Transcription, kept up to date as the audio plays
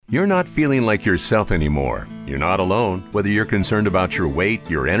You're not feeling like yourself anymore. You're not alone. Whether you're concerned about your weight,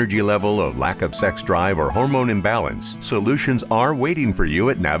 your energy level, a lack of sex drive, or hormone imbalance, solutions are waiting for you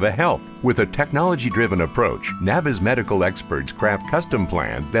at Nava Health. With a technology-driven approach, Nava's medical experts craft custom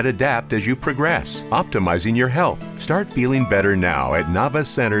plans that adapt as you progress, optimizing your health. Start feeling better now at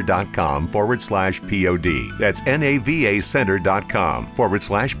navacenter.com/POD. That's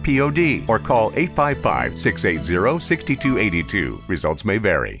NAVAcenter.com/POD or call 855-680-6282. Results may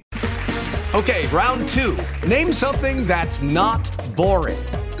vary. Okay, round two. Name something that's not boring.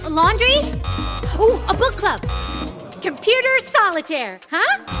 A laundry? Ooh, a book club. Computer solitaire,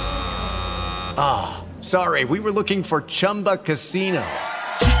 huh? Ah, sorry, we were looking for Chumba Casino.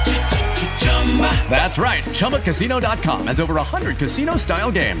 That's right, ChumbaCasino.com has over 100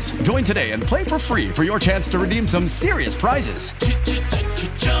 casino-style games. Join today and play for free for your chance to redeem some serious prizes.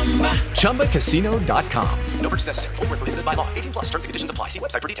 ChumbaCasino.com. No purchase necessary. Void where prohibited by law. 18 plus. Terms and conditions apply. See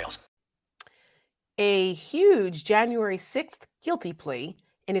website for details. A huge January 6th guilty plea,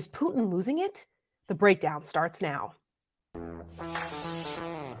 and is Putin losing it? The breakdown starts now.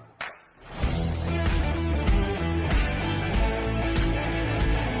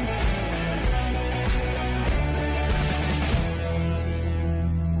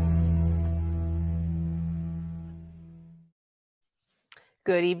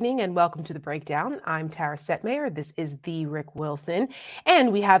 Good evening and welcome to The Breakdown. I'm Tara Setmayer. This is the Rick Wilson.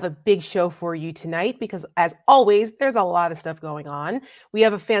 And we have a big show for you tonight because, as always, there's a lot of stuff going on. We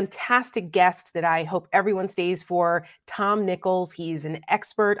have a fantastic guest that I hope everyone stays for, Tom Nichols. He's an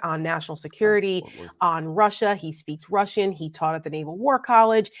expert on national security, on Russia. He speaks Russian. He taught at the Naval War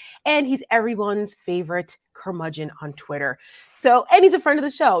College, and he's everyone's favorite curmudgeon on Twitter. So, and he's a friend of the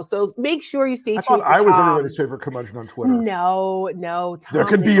show. So make sure you stay tuned. I thought I was everybody's favorite curmudgeon on Twitter. No, Tom, there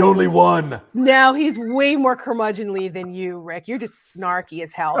can be only one. No, he's way more curmudgeonly than you, Rick. You're just snarky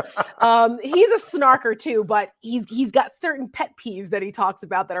as hell. He's a snarker too, but he's got certain pet peeves that he talks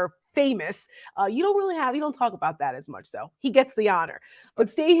about that are famous. You don't talk about that as much, so he gets the honor. But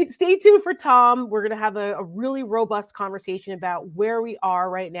stay tuned for Tom. We're gonna have a really robust conversation about where we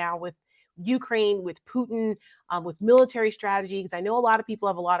are right now with Ukraine, with Putin, with military strategy, because I know a lot of people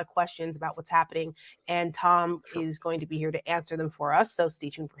have a lot of questions about what's happening, and Tom is going to be here to answer them for us, so stay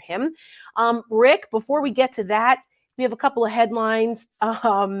tuned for him. Rick, before we get to that, we have a couple of headlines.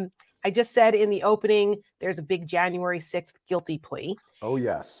 I just said in the opening, there's a big January 6th guilty plea. Oh,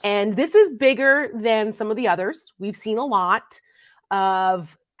 yes. And this is bigger than some of the others. We've seen a lot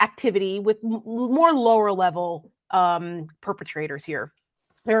of activity with more lower level perpetrators here.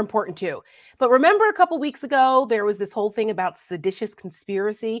 They're important too. But remember a couple weeks ago, there was this whole thing about seditious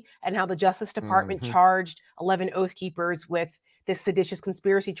conspiracy and how the Justice Department charged 11 Oath Keepers with this seditious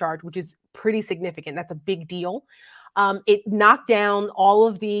conspiracy charge, which is pretty significant. That's a big deal. It knocked down all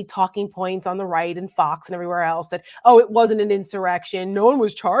of the talking points on the right and Fox and everywhere else that, oh, it wasn't an insurrection. No one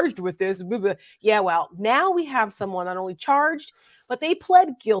was charged with this. Blah, blah. Yeah, well, now we have someone not only charged, but they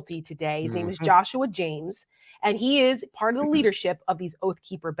pled guilty today. His name is Joshua James. And he is part of the leadership of these Oath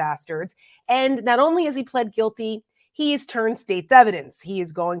Keeper bastards. And not only has he pled guilty, he has turned state's evidence. He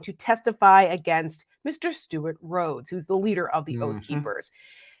is going to testify against Mr. Stuart Rhodes, who's the leader of the Oath Keepers.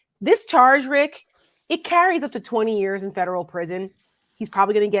 This charge, Rick, it carries up to 20 years in federal prison. He's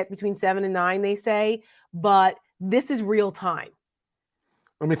probably going to get between 7 and 9, they say. But this is real time.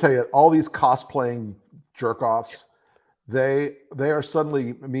 Let me tell you, all these cosplaying jerk-offs, they are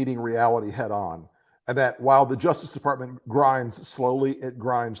suddenly meeting reality head on. And that while the Justice Department grinds slowly, it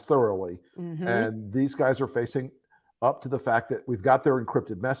grinds thoroughly. And these guys are facing up to the fact that we've got their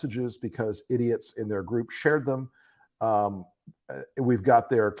encrypted messages because idiots in their group shared them. We've got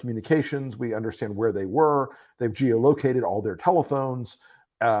their communications. We understand where they were. They've geolocated all their telephones.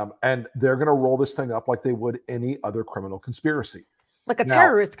 And they're going to roll this thing up like they would any other criminal conspiracy. Like a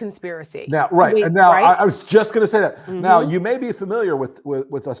terrorist conspiracy. Now, right. Wait, and now right? I was just going to say that. Now, you may be familiar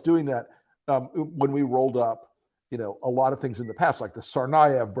with us doing that. When we rolled up, a lot of things in the past, like the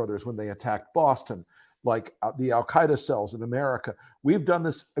Tsarnaev brothers when they attacked Boston, like the Al-Qaeda cells in America. We've done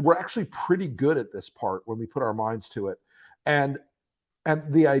this. We're actually pretty good at this part when we put our minds to it. And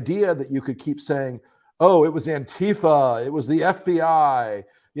the idea that you could keep saying, oh, it was Antifa, it was the FBI.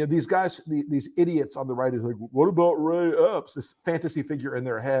 These guys, these idiots on the right who are like, what about Ray Epps, this fantasy figure in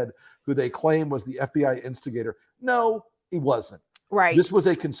their head who they claim was the FBI instigator. No, he wasn't. Right. This was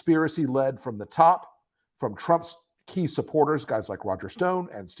a conspiracy led from the top, from Trump's key supporters, guys like Roger Stone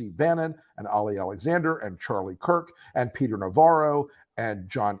and Steve Bannon and Ali Alexander and Charlie Kirk and Peter Navarro and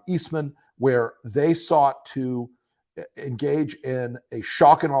John Eastman, where they sought to engage in a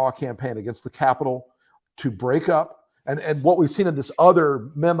shock and awe campaign against the Capitol to break up And what we've seen in this other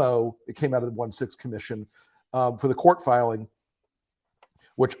memo, it came out of the 1-6 Commission for the court filing,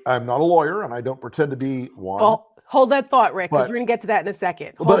 which I'm not a lawyer and I don't pretend to be one. Well, hold that thought, Rick, because we're going to get to that in a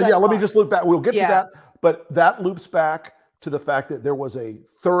second. Let me just loop back. We'll get to that. But that loops back to the fact that there was a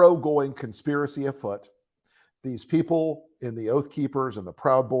thoroughgoing conspiracy afoot. These people in the Oath Keepers and the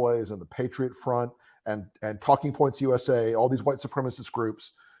Proud Boys and the Patriot Front and Talking Points USA, all these white supremacist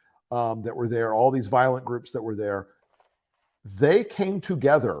groups that were there, all these violent groups that were there, they came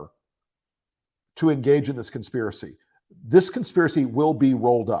together to engage in this conspiracy. This conspiracy will be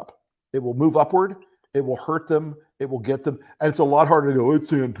rolled up. It will move upward. It will hurt them. It will get them. And it's a lot harder to go,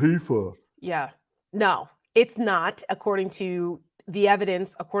 it's Antifa. Yeah. No, it's not, according to the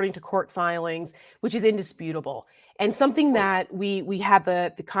evidence, according to court filings, which is indisputable. And something that we had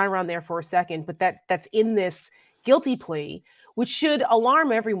the Chiron there for a second, but that's in this guilty plea, which should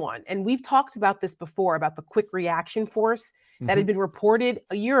alarm everyone. And we've talked about this before, about the quick reaction force that had been reported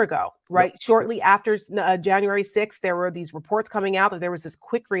a year ago, right? Yep. Shortly after January 6th, there were these reports coming out that there was this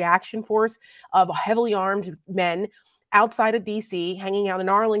quick reaction force of heavily armed men outside of DC, hanging out in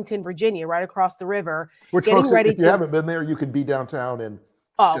Arlington, Virginia, right across the river. Which, folks, if you haven't been there, you can be downtown in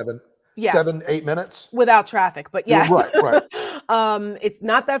 7-8 minutes without traffic. But yes, right. It's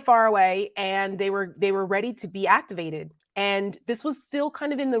not that far away, and they were ready to be activated. And this was still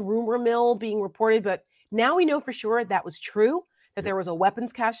kind of in the rumor mill being reported, but now we know for sure that was true, that there was a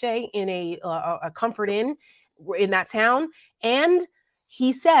weapons cache in a Comfort Inn in that town. And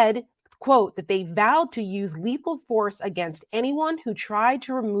he said, quote, that they vowed to use lethal force against anyone who tried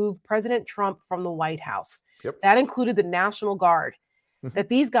to remove President Trump from the White House. Yep. That included the National Guard. That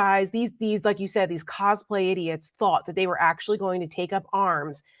these guys, these like you said, these cosplay idiots thought that they were actually going to take up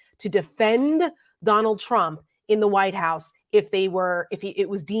arms to defend Donald Trump in the White House if it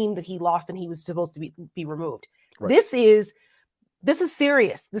was deemed that he lost and he was supposed to be removed. Right. This is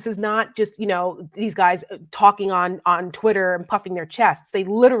serious. This is not just, these guys talking on Twitter and puffing their chests. They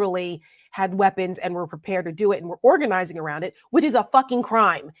literally had weapons and were prepared to do it and were organizing around it, which is a fucking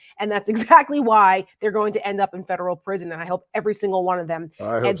crime. And that's exactly why they're going to end up in federal prison. And I hope every single one of them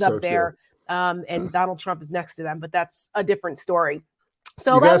ends up there. And Donald Trump is next to them, but that's a different story.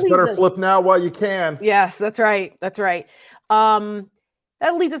 So you guys better flip now while you can. Yes, that's right. That's right.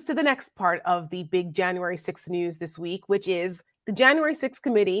 That leads us to the next part of the big January 6th news this week, which is the January 6th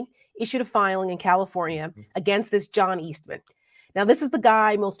committee issued a filing in California against this John Eastman. Now, this is the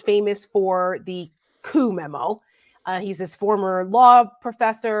guy most famous for the coup memo. He's this former law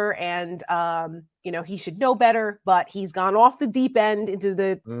professor, and he should know better, but he's gone off the deep end into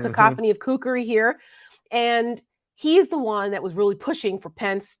the cacophony of kookery here. And he's the one that was really pushing for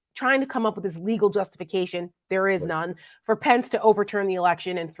Pence, trying to come up with this legal justification. There is none for Pence to overturn the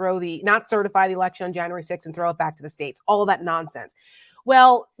election and not certify the election on January 6th and throw it back to the states. All of that nonsense.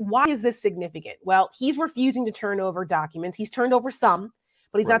 Well, why is this significant? Well, he's refusing to turn over documents. He's turned over some,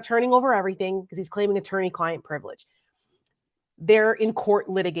 but he's not turning over everything because he's claiming attorney-client privilege. They're in court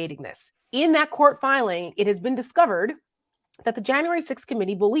litigating this. In that court filing, it has been discovered that the January 6th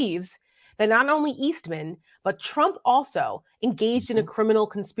committee believes that not only Eastman, but Trump also engaged in a criminal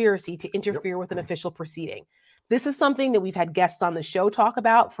conspiracy to interfere with an official proceeding. This is something that we've had guests on the show talk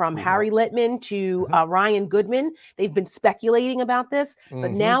about, from Harry Littman to Ryan Goodman. They've been speculating about this,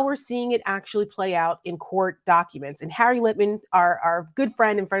 but now we're seeing it actually play out in court documents. And Harry Littman, our good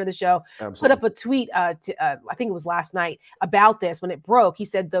friend and friend of the show, put up a tweet, I think it was last night, about this when it broke. He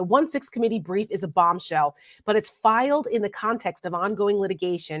said the 1-6 committee brief is a bombshell, but it's filed in the context of ongoing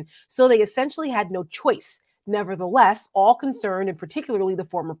litigation, so they essentially had no choice. Nevertheless, all concerned, and particularly the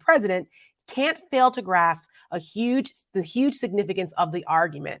former president, can't fail to grasp the huge significance of the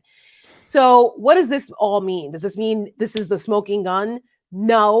argument. So what does this all mean? Does this mean this is the smoking gun?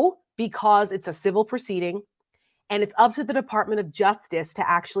 No, because it's a civil proceeding and it's up to the Department of Justice to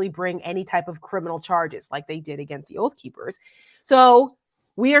actually bring any type of criminal charges like they did against the Oath Keepers. So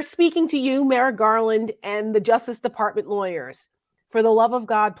we are speaking to you, Merrick Garland, and the Justice Department lawyers. For the love of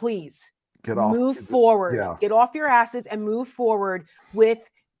God, please move forward. Yeah. Get off your asses and move forward with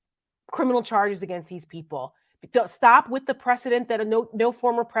criminal charges against these people. Stop with the precedent that no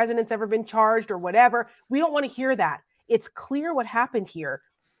former president's ever been charged or whatever. We don't want to hear that. It's clear what happened here.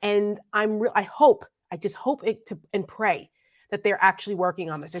 And I just hope and pray that they're actually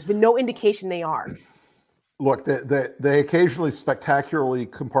working on this. There's been no indication they are. Look, they occasionally spectacularly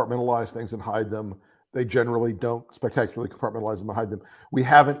compartmentalize things and hide them. They generally don't spectacularly compartmentalize them and hide them. We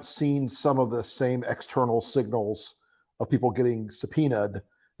haven't seen some of the same external signals of people getting subpoenaed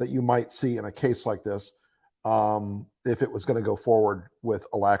that you might see in a case like this. If it was going to go forward with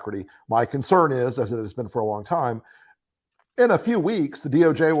alacrity. My concern is, as it has been for a long time, in a few weeks, the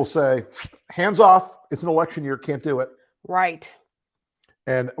DOJ will say, hands off. It's an election year. Can't do it. Right.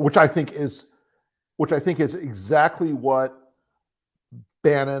 And which I think is exactly what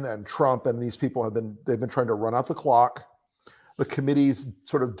Bannon and Trump and these people they've been trying to run out the clock. The committee's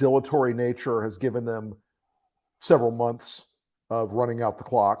sort of dilatory nature has given them several months of running out the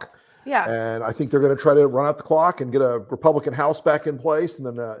clock. Yeah. And I think they're going to try to run out the clock and get a Republican House back in place, and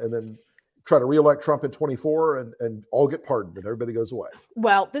then try to reelect Trump in 24 and all get pardoned and everybody goes away.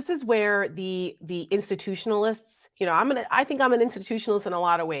 Well, this is where the institutionalists, I think I'm an institutionalist in a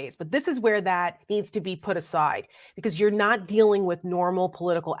lot of ways, but this is where that needs to be put aside, because you're not dealing with normal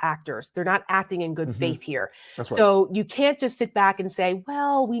political actors. They're not acting in good faith here. That's right. So you can't just sit back and say,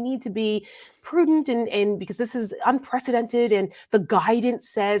 well, we need to be prudent and because this is unprecedented and the guidance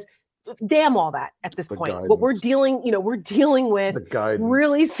says, damn all that at this point. Guidance. What we're dealing with The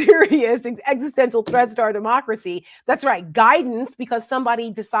really serious existential threats to our democracy. That's right, guidance, because somebody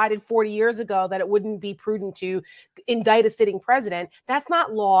decided 40 years ago that it wouldn't be prudent to indict a sitting president. That's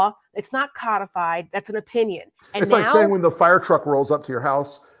not law. It's not codified. That's an opinion. And it's like saying when the fire truck rolls up to your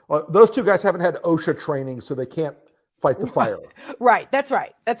house, those two guys haven't had OSHA training, so they can't fight the fire. Right. That's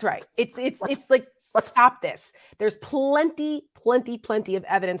right. It's like, stop this. There's plenty of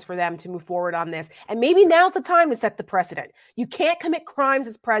evidence for them to move forward on this. And maybe now's the time to set the precedent. You can't commit crimes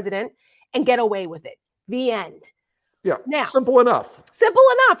as president and get away with it. The end. Yeah. Now, simple enough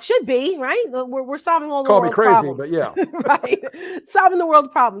should be, right? We're solving all the Call me world's crazy, problems. but yeah. Right. Solving the world's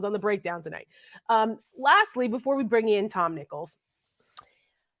problems on the breakdown tonight. Lastly, before we bring in Tom Nichols,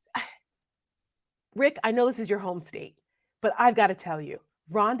 Rick, I know this is your home state, but I've got to tell you,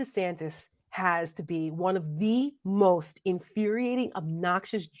 Ron DeSantis has to be one of the most infuriating,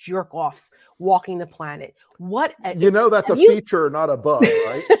 obnoxious jerk-offs walking the planet. That's a feature, not a bug,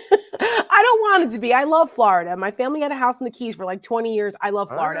 right? I don't want it to be. I love Florida. My family had a house in the Keys for like 20 years. I love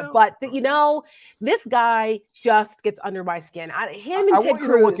Florida. But, this guy just gets under my skin. I want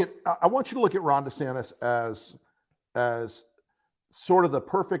you to look at Ron DeSantis as sort of the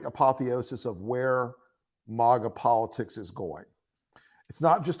perfect apotheosis of where MAGA politics is going. It's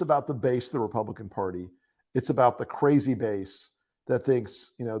not just about the base of the Republican Party. It's about the crazy base that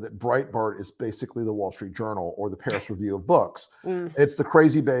thinks, that Breitbart is basically the Wall Street Journal or the Paris Review of Books. It's the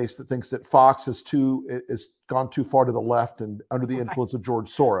crazy base that thinks that Fox is gone too far to the left and under the influence of George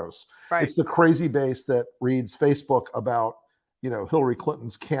Soros. Right. It's the crazy base that reads Facebook about, Hillary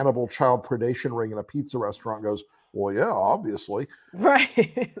Clinton's cannibal child predation ring in a pizza restaurant and goes, well, yeah, obviously.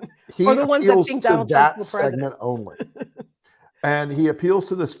 Right. He or the ones that appeals think to Donald that Trump's the president. segment only. And he appeals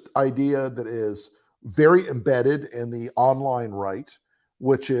to this idea that is very embedded in the online right,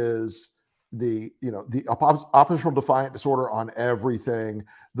 which is the oppositional defiant disorder on everything,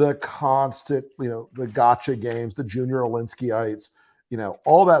 the constant, the gotcha games, the Junior Alinskyeites,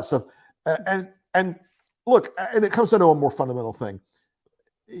 all that stuff. And look, and it comes down to a more fundamental thing.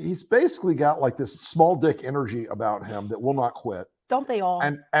 He's basically got like this small dick energy about him that will not quit. Don't they all?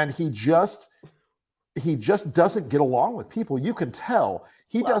 And he just doesn't get along with people. You can tell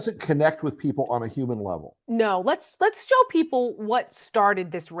he doesn't connect with people on a human level. No, let's show people what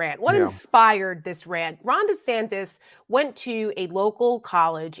started this rant, what inspired this rant. Ron DeSantis went to a local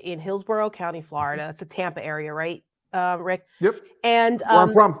college in Hillsborough County, Florida. It's the Tampa area, right, Rick? Yep. And that's where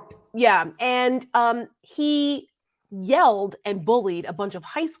I'm from. Yeah, and he yelled and bullied a bunch of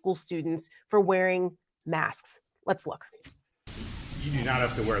high school students for wearing masks. Let's look. You do not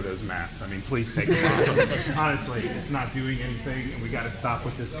have to wear those masks. I mean, please take them off. Honestly, it's not doing anything, and we got to stop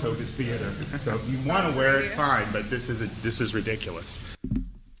with this COVID theater. So if you want to wear it, fine, but this is ridiculous.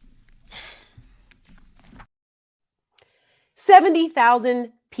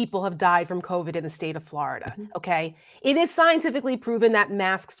 70,000 people have died from COVID in the state of Florida, okay? It is scientifically proven that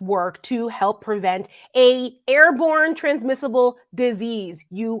masks work to help prevent a airborne transmissible disease,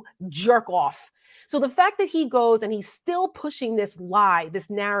 you jerk off. So the fact that he goes and he's still pushing this lie, this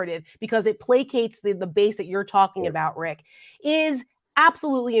narrative, because it placates the base that you're talking about, Rick, is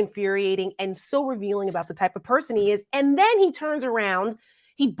absolutely infuriating and so revealing about the type of person he is. And then he turns around,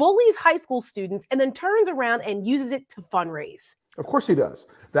 he bullies high school students, and then turns around and uses it to fundraise. Of course he does.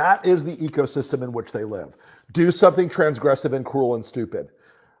 That is the ecosystem in which they live. Do something transgressive and cruel and stupid.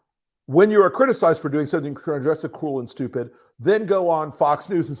 When you are criticized for doing something transgressive, cruel, and stupid, then go on Fox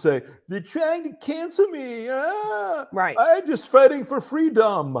News and say, they're trying to cancel me. Right. I'm just fighting for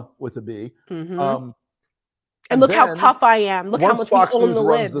freedom with a B. And look how tough I am. Look how much Fox people News in the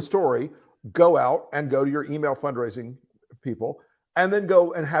runs libs. the story, go out and go to your email fundraising people, and then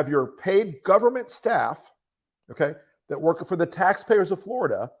go and have your paid government staff, okay, that work for the taxpayers of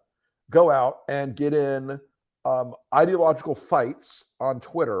Florida, go out and get in ideological fights on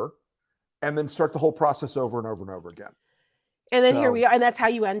Twitter and then start the whole process over and over and over again. And then here we are. And that's how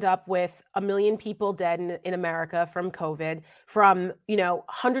you end up with 1 million people dead in America from COVID, from,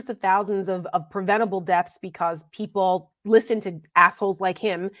 hundreds of thousands of preventable deaths because people listen to assholes like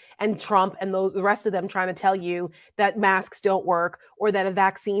him and Trump and the rest of them trying to tell you that masks don't work, or that a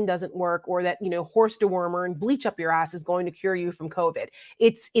vaccine doesn't work, or that, horse dewormer and bleach up your ass is going to cure you from COVID.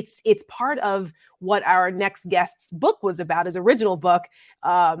 It's part of what our next guest's book was about, his original book,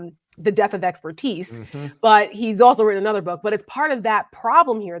 The Death of Expertise, but he's also written another book, but it's part of that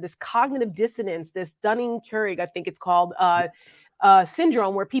problem here, this cognitive dissonance, this Dunning-Keurig, I think it's called,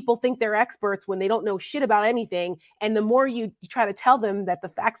 syndrome, where people think they're experts when they don't know shit about anything. And the more you try to tell them that the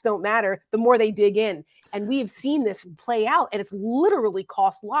facts don't matter, the more they dig in. And we have seen this play out, and it's literally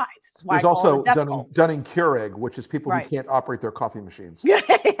cost lives. There's also Dunning-Keurig, which is people who can't operate their coffee machines. Yeah.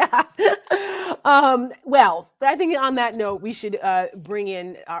 Well, I think on that note, we should bring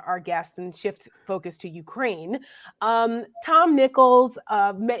in our guests and shift focus to Ukraine. Tom Nichols,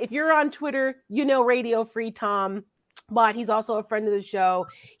 if you're on Twitter, Radio Free Tom, but he's also a friend of the show.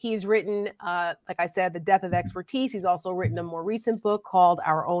 He's written, like I said, The Death of Expertise. He's also written a more recent book called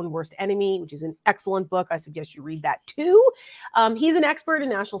Our Own Worst Enemy, which is an excellent book. I suggest you read that too. He's an expert in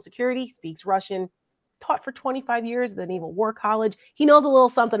national security, speaks Russian, taught for 25 years at the Naval War College. He knows a little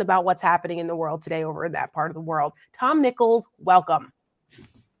something about what's happening in the world today over in that part of the world. Tom Nichols, welcome.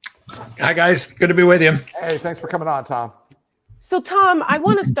 Hi, guys. Good to be with you. Hey, thanks for coming on, Tom. So, Tom, I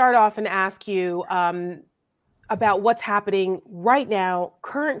want to start off and ask you about what's happening right now,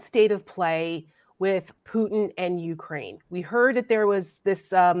 current state of play with Putin and Ukraine. We heard that there was this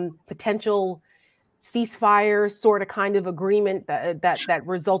potential ceasefire sort of kind of agreement that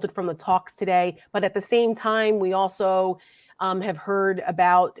resulted from the talks today. But at the same time, we also have heard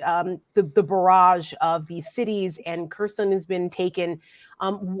about the barrage of these cities, and Kherson has been taken.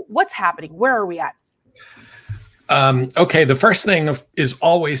 What's happening? Where are we at? Okay, the first thing is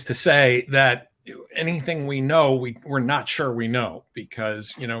always to say that anything we know, we're not sure we know,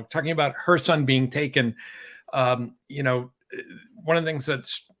 because, talking about Kherson being taken, one of the things that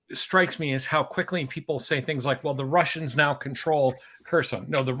strikes me is how quickly people say things like, well, the Russians now control Kherson.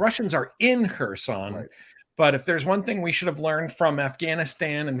 No, the Russians are in Kherson. Right. But if there's one thing we should have learned from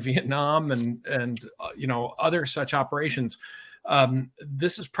Afghanistan and Vietnam and other such operations,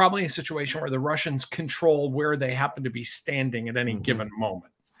 this is probably a situation where the Russians control where they happen to be standing at any given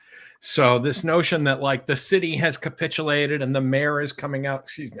moment. So this notion that like the city has capitulated and the mayor is coming out,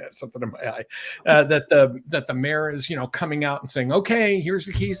 excuse me, I have something in my eye, that the mayor is, coming out and saying, okay, here's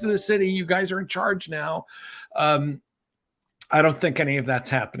the keys to the city. You guys are in charge now. I don't think any of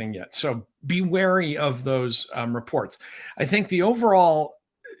that's happening yet. So be wary of those reports. I think the overall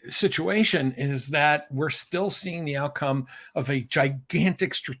situation is that we're still seeing the outcome of a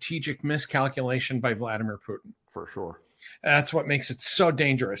gigantic strategic miscalculation by Vladimir Putin. For sure. That's what makes it so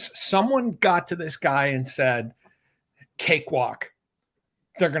dangerous. Someone got to this guy and said, cakewalk.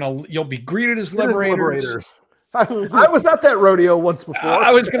 You'll be greeted as liberators. I was at that rodeo once before. I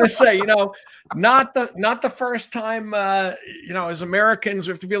was going to say, not the first time, as Americans,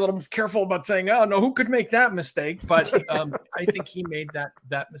 we have to be a little careful about saying, oh, no, who could make that mistake? But I think he made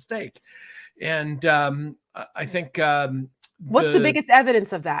that mistake. And I think what's the biggest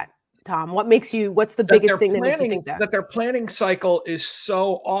evidence of that, Tom? What's the biggest thing that makes you think that their planning cycle is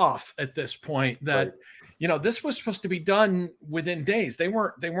so off at this point that, this was supposed to be done within days. They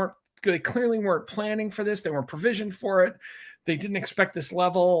clearly weren't planning for this. They weren't provisioned for it. They didn't expect this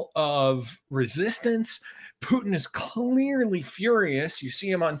level of resistance. Putin is clearly furious. You see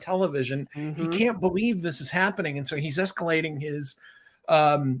him on television. He can't believe this is happening. And so he's escalating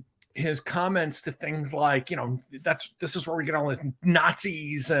his comments to things like, this is where we get all these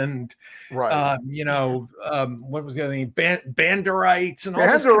Nazis and, right. What was the other thing? Banderites and all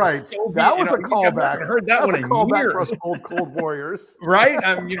Banderites. That was a callback. I heard that one in years. For us old Cold Warriors. Right.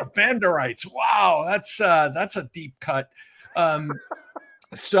 Banderites. Wow. That's a deep cut.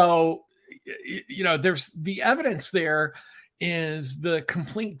 So, there's the evidence there is the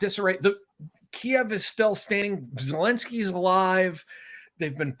complete disarray. Kiev is still standing. Zelensky's alive.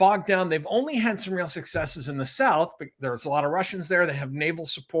 They've been bogged down. They've only had some real successes in the south, but there's a lot of Russians there. They have naval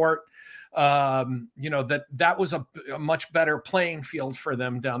support. That was a much better playing field for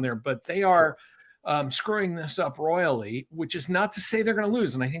them down there, but they are screwing this up royally, which is not to say they're going to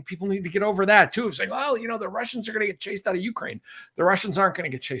lose. And I think people need to get over that too, of saying, well, the Russians are going to get chased out of Ukraine. The Russians aren't going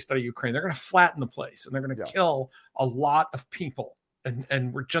to get chased out of Ukraine. They're going to flatten the place and they're going to kill a lot of people.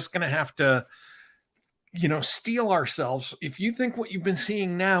 And we're just going to have to steel ourselves. If you think what you've been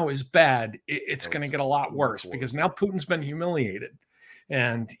seeing now is bad, it's going to get a lot worse, because now Putin's been humiliated,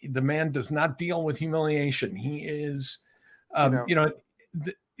 and the man does not deal with humiliation. He is,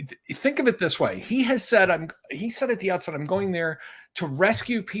 think of it this way. He has said, he said at the outset, I'm going there to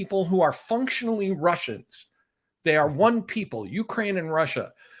rescue people who are functionally Russians. They are one people, Ukraine and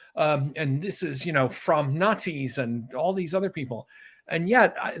Russia. And this is, from Nazis and all these other people. And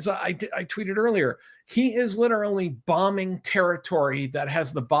yet, as I tweeted earlier, he is literally bombing territory that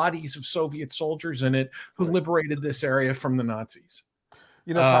has the bodies of Soviet soldiers in it who liberated this area from the Nazis.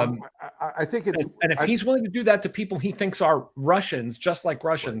 Tom, I think it's, and if he's willing to do that to people he thinks are Russians, just like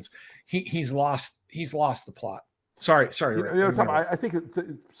Russians, he's lost the plot. Sorry. Tom, I think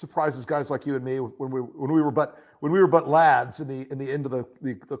it surprises guys like you and me when we were but lads in the end of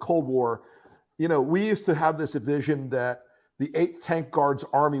the Cold War. We used to have this vision that the 8th Tank Guards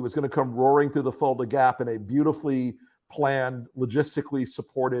Army was going to come roaring through the Fulda Gap in a beautifully planned, logistically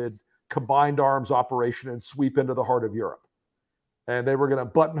supported, combined arms operation and sweep into the heart of Europe. And they were going to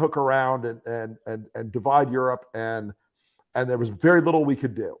button hook around and divide Europe, and there was very little we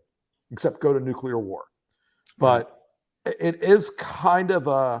could do except go to nuclear war. But it is kind of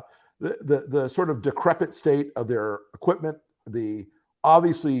the sort of decrepit state of their equipment, the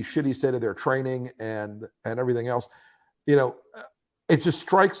obviously shitty state of their training and everything else. It just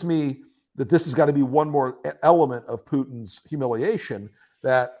strikes me that this has got to be one more element of Putin's humiliation,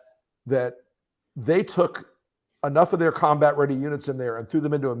 that they took enough of their combat ready units in there and threw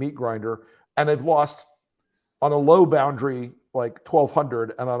them into a meat grinder, and they've lost on a low boundary like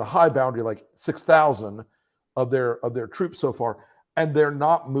 1,200 and on a high boundary like 6,000 of their troops so far, and they're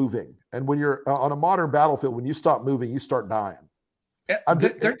not moving. And when you're on a modern battlefield, when you stop moving, you start dying.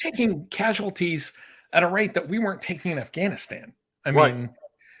 They're taking casualties at a rate that we weren't taking in Afghanistan. I mean,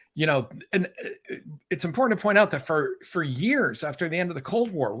 and it's important to point out that for years after the end of the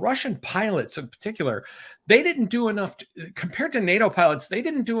Cold War, Russian pilots in particular, they didn't do enough compared to NATO pilots. They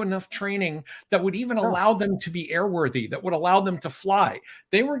didn't do enough training that would even allow them to be airworthy, that would allow them to fly.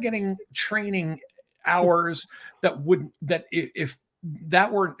 They were getting training hours if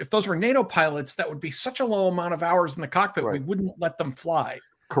those were NATO pilots, that would be such a low amount of hours in the cockpit, we wouldn't let them fly.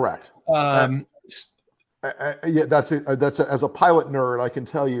 Correct. That's as a pilot nerd, I can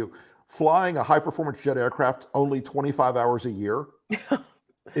tell you, flying a high performance jet aircraft only 25 hours a year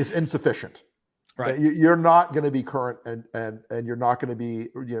is insufficient. Right. You're not going to be current and you're not going to be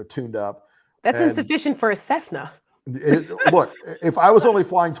tuned up. That's insufficient for a Cessna. Look, if I was only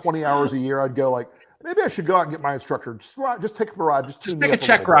flying 20 hours a year, I'd go like, maybe I should go out and get my instructor. Just take a ride. Just take a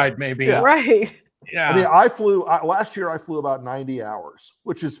check ride, maybe. Yeah. Right. Yeah. I mean, last year I flew about 90 hours,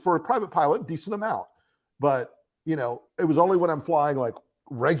 which is for a private pilot, decent amount. But, it was only when I'm flying like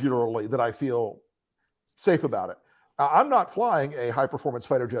regularly that I feel safe about it. I'm not flying a high performance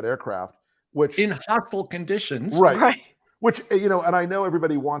fighter jet aircraft, which in hostile conditions. Right. Which, and I know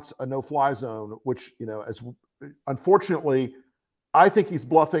everybody wants a no fly zone, which, as unfortunately, I think he's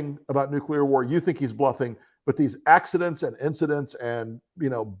bluffing about nuclear war. You think he's bluffing, but these accidents and incidents and,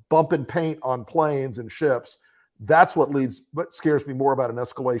 bump and paint on planes and ships, that's what scares me more about an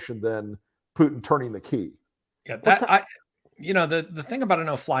escalation than Putin turning the key. Yeah, the thing about a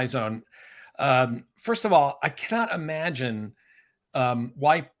no-fly zone, first of all, I cannot imagine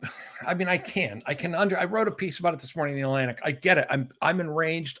why. I mean, I wrote a piece about it this morning in the Atlantic. I get it. I'm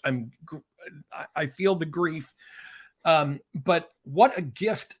enraged. I feel the grief. But what a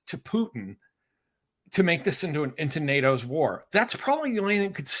gift to Putin to make this into NATO's war. That's probably the only thing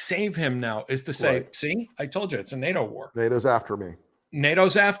that could save him now, is to say, see, I told you, it's a NATO war. NATO's after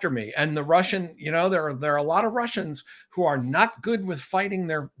me. And the Russian, there are a lot of Russians who are not good with fighting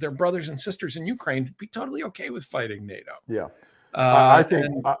their brothers and sisters in Ukraine to be totally okay with fighting NATO. Yeah, I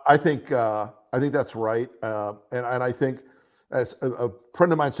think that's right. And I think, as a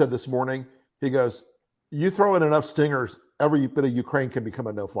friend of mine said this morning, he goes, "You throw in enough stingers, every bit of Ukraine can become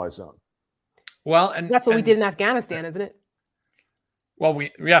a no-fly zone." Well, and that's what we did in Afghanistan, isn't it? Well,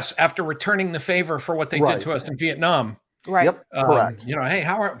 after returning the favor for what they did to us in Vietnam. Right. Yep. Correct. Hey,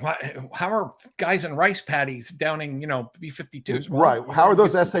 how are guys in rice paddies downing, B-52s? Well, right. How are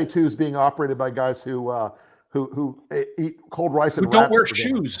those SA-2s being operated by guys who eat cold rice and who don't wear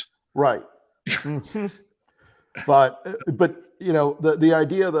shoes? Right. But the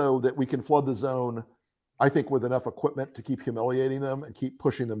idea though that we can flood the zone, I think, with enough equipment to keep humiliating them and keep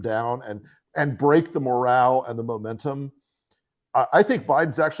pushing them down and break the morale and the momentum. I think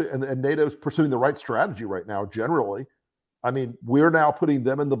Biden's actually and NATO's pursuing the right strategy right now. Generally, I mean, we're now putting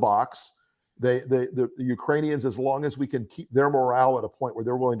them in the box. The Ukrainians, as long as we can keep their morale at a point where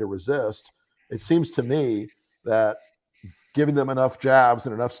they're willing to resist, It seems to me that giving them enough jabs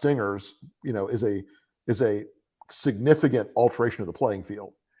and enough stingers, is a significant alteration of the playing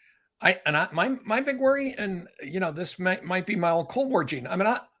field. My big worry, and this might be my old Cold War gene. I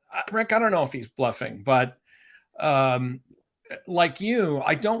mean, Rick, I don't know if he's bluffing, but like you,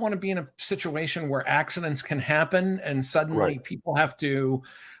 I don't want to be in a situation where accidents can happen and suddenly people have to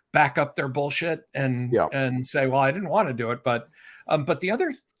back up their bullshit and say, well, I didn't want to do it. But the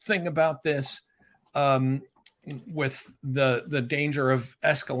other thing about this, with the danger of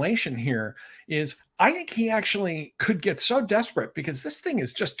escalation here, is I think he actually could get so desperate, because this thing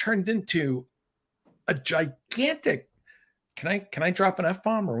has just turned into a gigantic. Can I drop an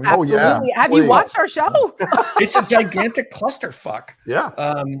F-bomb? Absolutely. Have you watched our show? It's a gigantic clusterfuck.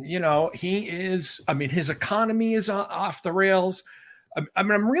 Yeah. He is. I mean, his economy is off the rails.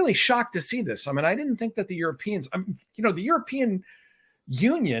 I'm really shocked to see this. I mean, I didn't think that the Europeans, the European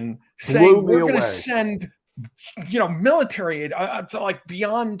Union saying we're going to send, military aid to like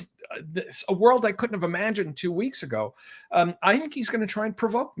beyond this, a world I couldn't have imagined 2 weeks ago. I think he's going to try and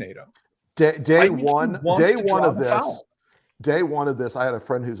provoke NATO. Day one of this, I had a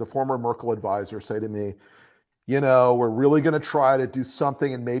friend who's a former Merkel advisor say to me, we're really going to try to do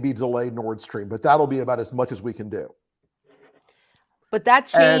something and maybe delay Nord Stream, but that'll be about as much as we can do. But that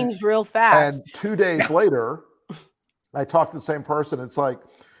changed real fast. And 2 days later, I talked to the same person. It's like,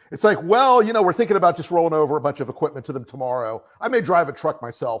 well, we're thinking about just rolling over a bunch of equipment to them tomorrow. I may drive a truck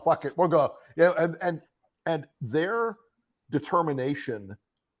myself. Fuck it, we'll go. And their determination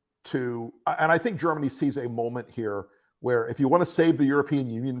to, and I think Germany sees a moment here where if you want to save the European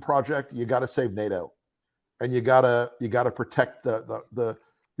Union project, you got to save NATO, and you got to protect the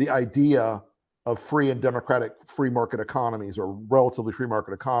idea of free and democratic free market economies, or relatively free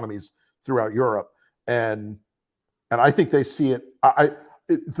market economies throughout Europe. And I think they see it.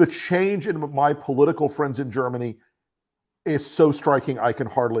 The change in my political friends in Germany is so striking, I can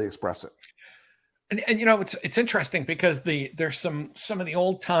hardly express it. And it's interesting because there's some of the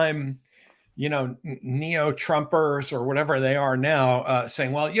old time, neo-Trumpers or whatever they are now,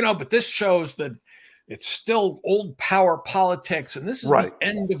 saying, well, but this shows that it's still old power politics, and this is the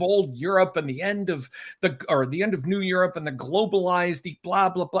end of old Europe and the end of the end of New Europe and the globalized, the blah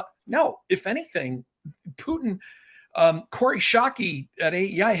blah blah. No, if anything, Putin. Corey Shockey at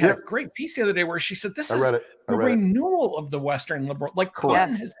AEI had a great piece the other day where she said this is the renewal of the Western liberal. Like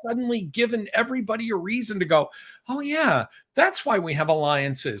Putin has suddenly given everybody a reason to go, oh yeah, that's why we have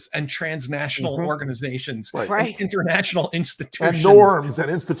alliances and transnational organizations, and international institutions, and norms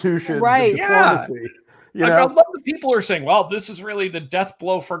and institutions, and diplomacy. I love the people who are saying, well, this is really the death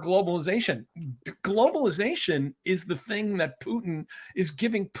blow for globalization. Globalization is the thing that Putin is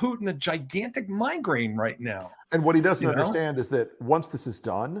giving Putin a gigantic migraine right now. And what he doesn't understand is that once this is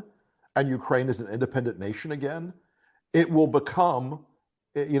done and Ukraine is an independent nation again, it will become,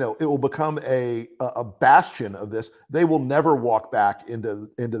 a bastion of this. They will never walk back into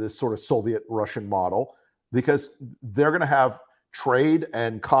this sort of Soviet Russian model, because they're going to have trade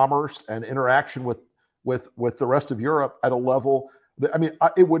and commerce and interaction with the rest of Europe at a level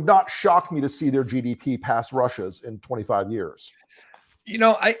that, it would not shock me to see their GDP pass Russia's in 25 years.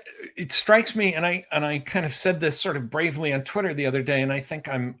 It strikes me, and I kind of said this sort of bravely on Twitter the other day, and I think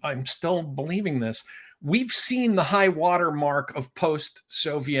I'm still believing this. We've seen the high water mark of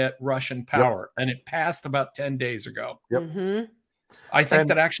post-Soviet Russian power, and it passed about 10 days ago. Yep. Mm-hmm. I think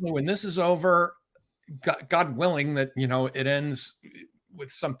that actually when this is over, God willing, that it ends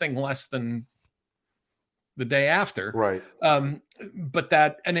with something less than the day after. Right. But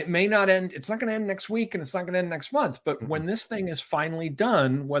it may not end. It's not going to end next week, and it's not going to end next month. But when this thing is finally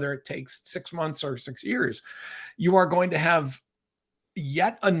done, whether it takes 6 months or 6 years, you are going to have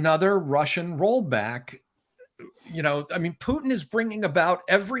yet another Russian rollback. Putin is bringing about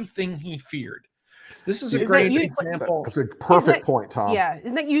everything he feared. This is a great example. That's a perfect point, Tom. Yeah.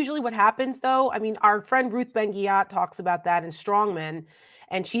 Isn't that usually what happens, though? Our friend Ruth Ben-Ghiat talks about that in Strongmen.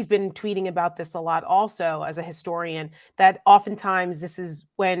 And she's been tweeting about this a lot also as a historian, that oftentimes this is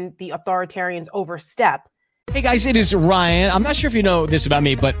when the authoritarians overstep. Hey guys, it is Ryan. I'm not sure if you know this about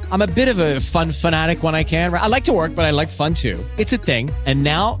me, but I'm a bit of a fun fanatic when I can. I like to work, but I like fun too. It's a thing. And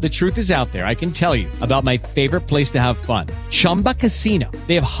now the truth is out there. I can tell you about my favorite place to have fun. Chumba Casino.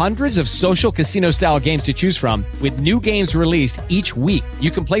 They have hundreds of social casino style games to choose from, with new games released each week.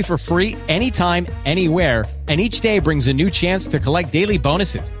 You can play for free anytime, anywhere, and each day brings a new chance to collect daily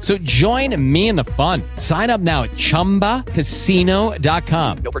bonuses. So join me in the fun. Sign up now at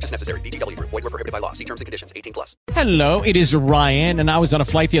ChumbaCasino.com. No purchase necessary. VGW Group. Void where prohibited by law. See terms and conditions. 18+. Hello, it is Ryan, and I was on a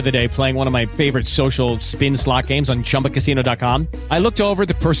flight the other day playing one of my favorite social spin slot games on ChumbaCasino.com. I looked over at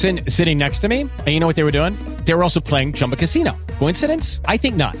the person sitting next to me, and you know what they were doing? They were also playing Chumba Casino. Coincidence? I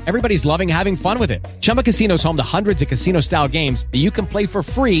think not. Everybody's loving having fun with it. Chumba Casino is home to hundreds of casino-style games that you can play for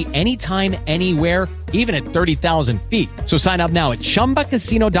free anytime, anywhere, even at 30,000 feet. So sign up now at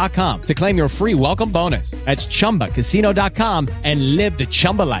ChumbaCasino.com to claim your free welcome bonus. That's ChumbaCasino.com and live the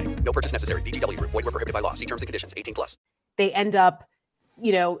Chumba life. No purchase necessary. VGW Group. Void where prohibited by law. See terms and conditions. 18+. They end up,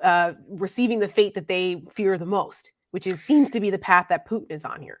 receiving the fate that they fear the most, which seems to be the path that Putin is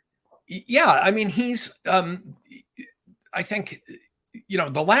on here. Yeah, I mean, he's, I think,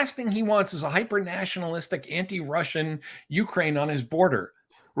 the last thing he wants is a hyper-nationalistic, anti-Russian Ukraine on his border.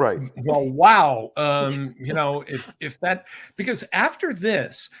 Right. Well, wow. If that, because after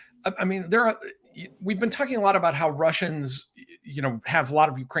this, I mean, we've been talking a lot about how Russians, have a lot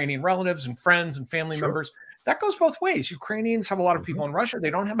of Ukrainian relatives and friends and family members. That goes both ways. Ukrainians have a lot of people in Russia. They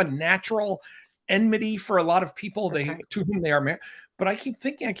don't have a natural enmity for a lot of people to whom they are married. But I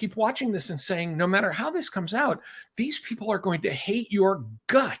keep watching this and saying, no matter how this comes out, these people are going to hate your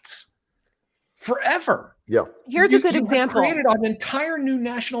guts forever. Yeah. Here's a good example. Created an entire new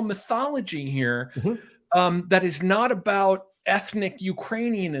national mythology here that is not about ethnic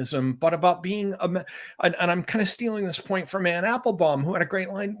Ukrainianism, but about being and I'm kind of stealing this point from Ann Applebaum, who had a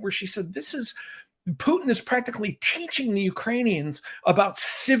great line where she said, Putin is practically teaching the Ukrainians about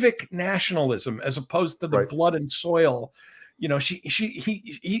civic nationalism as opposed to the blood and soil.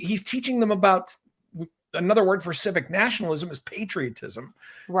 He's teaching them about, another word for civic nationalism is patriotism.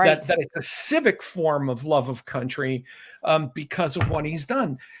 Right. That it's a civic form of love of country because of what he's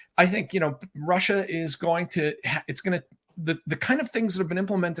done. I think, Russia is going to, the kind of things that have been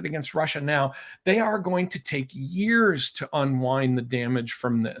implemented against Russia now, they are going to take years to unwind the damage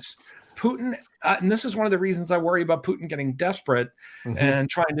from this. Putin, and this is one of the reasons I worry about Putin getting desperate and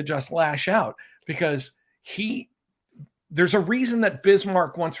trying to just lash out, because there's a reason that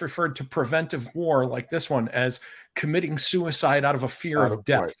Bismarck once referred to preventive war like this one as committing suicide out of a fear of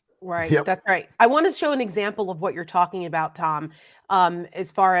death. Right. Yep. That's right. I want to show an example of what you're talking about, Tom,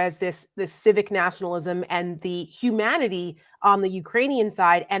 as far as this civic nationalism and the humanity on the Ukrainian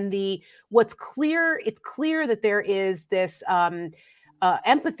side, and what's clear. It's clear that there is this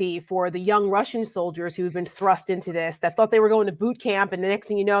empathy for the young Russian soldiers who have been thrust into this, that thought they were going to boot camp, and the next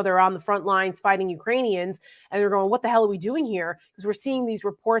thing you know, they're on the front lines fighting Ukrainians, and they're going, what the hell are we doing here? Because we're seeing these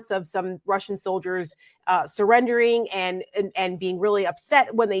reports of some Russian soldiers surrendering and being really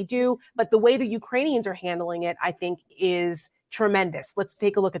upset when they do. But the way the Ukrainians are handling it, I think, is tremendous. Let's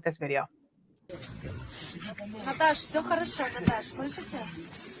take a look at this video. Наташ, все хорошо, Наташ, слышите?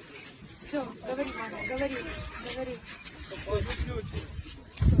 Все, говори, мама, говори.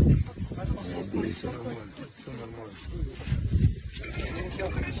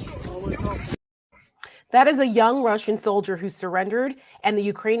 That is a young Russian soldier who surrendered, and the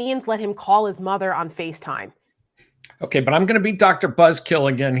Ukrainians let him call his mother on FaceTime. Okay, but I'm going to be Dr. Buzzkill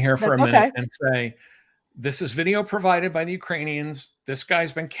again here for a minute okay. and say, this is video provided by the Ukrainians. This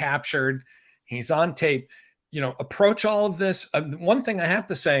guy's been captured. He's on tape. Approach all of this. One thing I have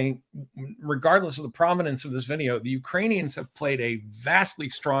to say, regardless of the provenance of this video, the Ukrainians have played a vastly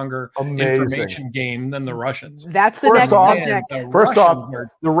stronger information game than the Russians. That's the next subject. First off,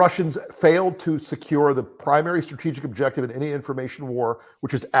 the Russians failed to secure the primary strategic objective in any information war,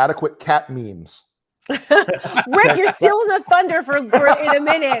 which is adequate cat memes. Rick, you're stealing the thunder for in a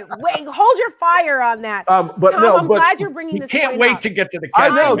minute. Wait, hold your fire on that. Tom, I'm glad you're bringing this. Can't wait to get to the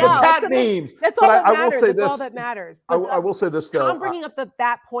cat. I know the cat memes. That's all that matters. I will say That's all that matters. I will say this though. Tom bringing up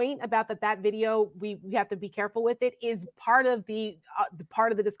that point about that video, we have to be careful with it, is part of the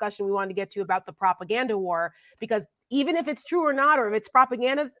discussion we wanted to get to about the propaganda war, because even if it's true or not, or if it's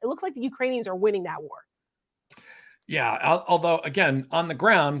propaganda, it looks like the Ukrainians are winning that war. Yeah, although again, on the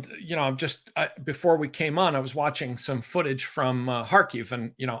ground, before we came on, I was watching some footage from Kharkiv,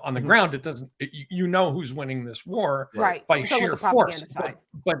 and on the ground, it doesn't. Who's winning this war by sheer force.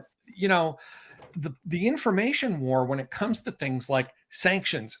 But the information war, when it comes to things like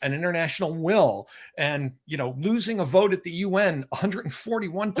sanctions and international will, and losing a vote at the UN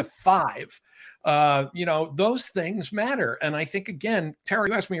 141-5. Those things matter. And I think, again, Tara,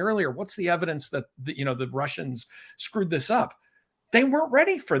 you asked me earlier, what's the evidence that the Russians screwed this up? They weren't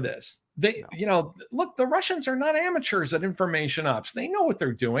ready for this. Look, the Russians are not amateurs at information ops. They know what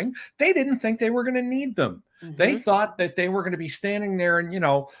they're doing. They didn't think they were going to need them. They thought that they were going to be standing there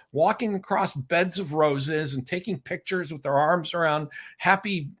and, walking across beds of roses and taking pictures with their arms around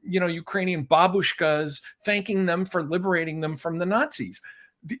happy, Ukrainian babushkas, thanking them for liberating them from the Nazis.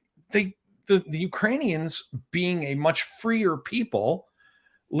 The Ukrainians, being a much freer people,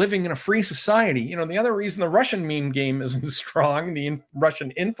 living in a free society. The other reason the Russian meme game isn't strong, the Russian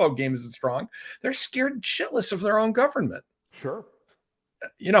info game isn't strong, they're scared shitless of their own government. Sure.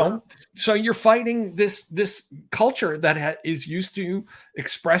 So you're fighting this culture that is used to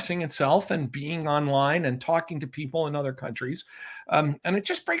expressing itself and being online and talking to people in other countries. And it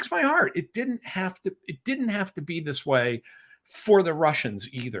just breaks my heart. It didn't have to be this way for the Russians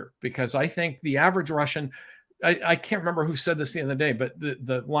either, because I think the average Russian, I can't remember who said this the other day, but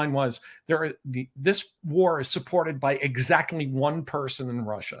the line was, this war is supported by exactly one person in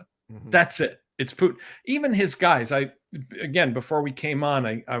Russia. That's it. It's Putin. Even his guys. Before we came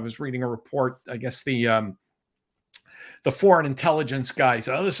on, I was reading a report. I guess the foreign intelligence guys.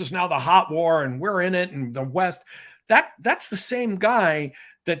 Oh, this is now the hot war, and we're in it, and the West. That's the same guy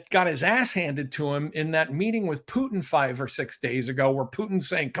that got his ass handed to him in that meeting with Putin 5 or 6 days ago, where Putin's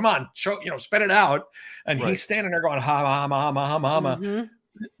saying, "Come on, spit it out," and he's standing there going, "Ha ha ha ha ha ha."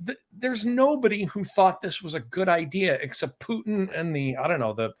 There's nobody who thought this was a good idea except Putin and the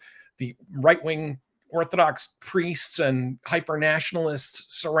right-wing Orthodox priests and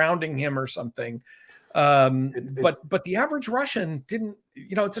hyper-nationalists surrounding him or something. But the average Russian didn't,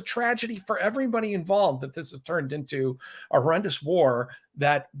 it's a tragedy for everybody involved that this has turned into a horrendous war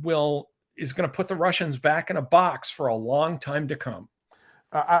that is going to put the Russians back in a box for a long time to come.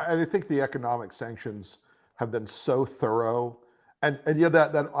 I think the economic sanctions have been so thorough. And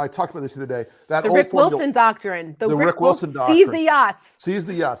that I talked about this the other day. That the Rick Wilson doctrine. The Rick Wilson doctrine. Seize the yachts. Seize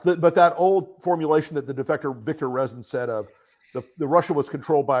the yachts. But that old formulation that the defector Victor Rezin said of the Russia was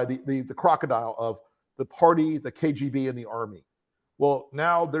controlled by the crocodile of the party, the KGB, and the army. Well,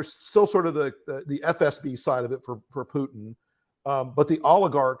 now there's still sort of the FSB side of it for Putin, but the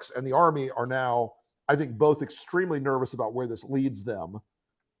oligarchs and the army are now, I think, both extremely nervous about where this leads them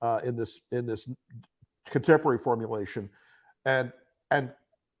in this contemporary formulation. And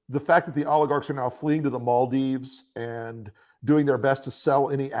the fact that the oligarchs are now fleeing to the Maldives and doing their best to sell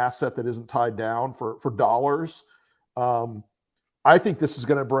any asset that isn't tied down for dollars, I think this is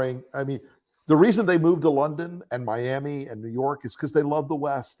going to bring. I mean, the reason they moved to London and Miami and New York is because they love the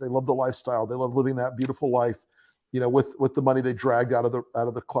West. They love the lifestyle. They love living that beautiful life, with the money they dragged out of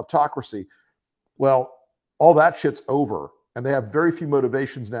the kleptocracy. Well, all that shit's over, and they have very few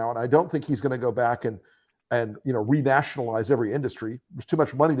motivations now. And I don't think he's going to go back and renationalize every industry. There's too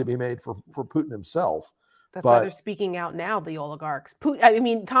much money to be made for Putin himself. That's why they're speaking out now, the oligarchs.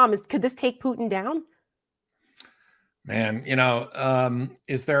 Tom, could this take Putin down? Man,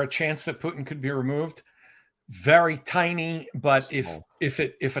 is there a chance that Putin could be removed? Very tiny, but if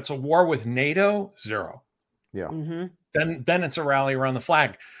it's a war with NATO, zero. Yeah. Mm-hmm. Then it's a rally around the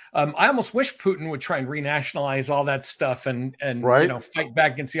flag. I almost wish Putin would try and renationalize all that stuff and fight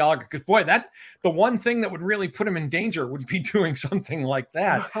back against the oligarchs. Because boy, the one thing that would really put him in danger would be doing something like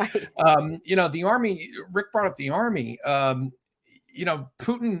that. Right. The army. Rick brought up the army.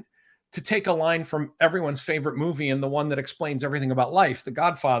 Putin, to take a line from everyone's favorite movie and the one that explains everything about life, The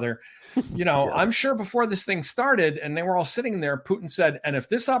Godfather, I'm sure before this thing started and they were all sitting there, Putin said, and if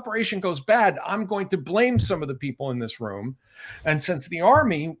this operation goes bad, I'm going to blame some of the people in this room. And since the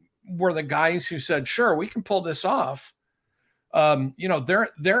army were the guys who said, sure, we can pull this off,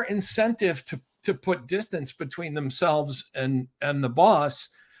 their incentive to put distance between themselves and the boss,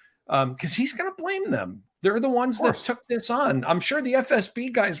 because he's going to blame them. They're the ones that took this on. I'm sure the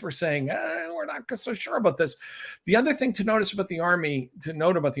FSB guys were saying, we're not so sure about this. The other thing to note about the army,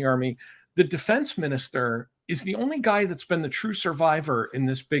 the defense minister is the only guy that's been the true survivor in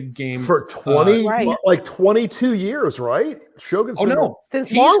this big game. For 22 years, right? Shogun's since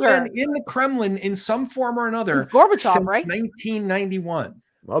he's longer. Been in the Kremlin in some form or another since Gorbachev, since right? 1991.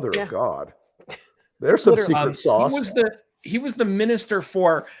 Mother of God. There's some secret sauce. He was the minister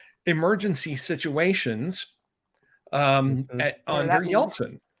for emergency situations under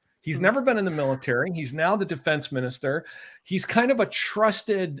Yeltsin. He's never been in the military. He's now the defense minister. He's kind of a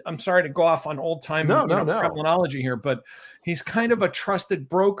trusted, I'm sorry to go off on old time Kremlinology here, but he's kind of a trusted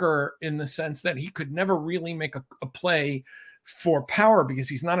broker in the sense that he could never really make a play for power because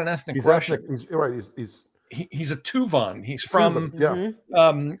he's not an ethnic Russian. He's a Tuvan. He's from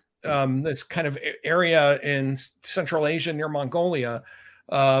this kind of area in Central Asia near Mongolia.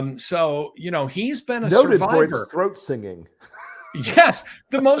 He's been a noted survivor. for his throat singing. Yes,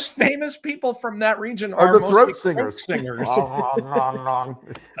 the most famous people from that region Are are the mostly throat singers. singers. Oh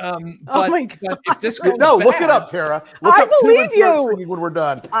But, my God. but if this goes No, bad, look it up, Tara. Look I up believe Tubin throat you. singing when we're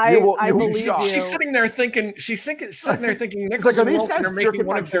done. I You will be believe shocked. you. She's sitting there thinking. Sitting there thinking. Nichols like, "Are and these Wilson guys are making jerking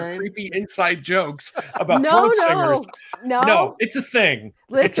one my of their chain?" creepy inside jokes about No, throat no, singers. no. No, it's a thing.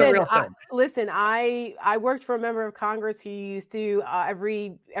 It's a Listen, real thing. I worked for a member of Congress who used to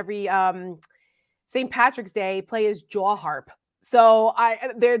every St. Patrick's Day play his jaw harp. So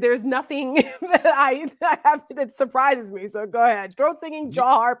there's nothing that I have that surprises me. So go ahead, throat singing,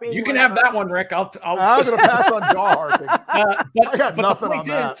 jaw harping. You can whatever. have that one, Rick. I'm going to pass on jaw harping. I got nothing on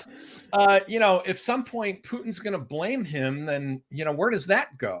that. If some point Putin's going to blame him, then where does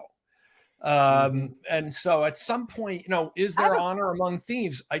that go? And so at some point, is there honor among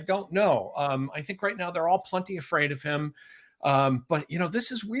thieves? I don't know. I think right now they're all plenty afraid of him. But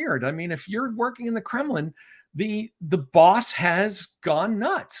this is weird. I mean, if you're working in the Kremlin, the boss has gone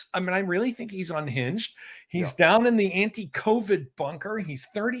nuts. I mean, I really think he's unhinged. He's down in the anti-COVID bunker. He's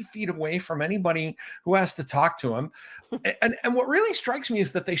 30 feet away from anybody who has to talk to him. And what really strikes me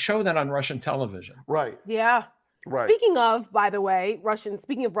is that they show that on Russian television. Right. Yeah. Right. Speaking of, by the way, Russian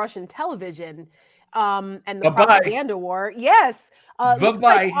television, and the propaganda war. Yes. Looks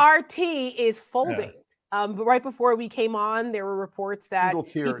like RT is folding. Yeah. But right before we came on, there were reports that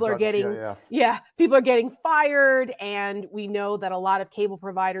people are getting fired, and we know that a lot of cable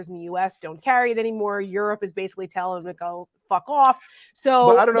providers in the U.S. don't carry it anymore. Europe is basically telling them to go fuck off. So,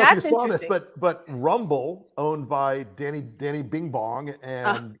 but I don't know if you saw this, but Rumble, owned by Danny Bing Bong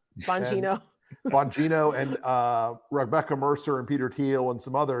and Bongino, and Rebecca Mercer and Peter Thiel and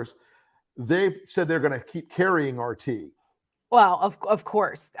some others, they've said they're going to keep carrying RT. Well, of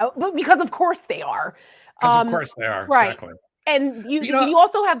course, because of course they are. Because of course they are, right? Exactly. And you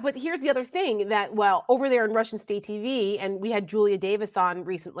also have, but here's the other thing that, over there in Russian state TV, and we had Julia Davis on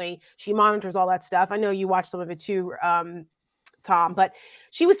recently. She monitors all that stuff. I know you watched some of it too, Tom, but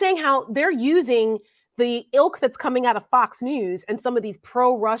she was saying how they're using the ilk that's coming out of Fox News and some of these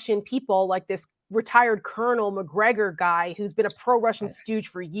pro-Russian people, like this retired Colonel McGregor guy who's been a pro-Russian stooge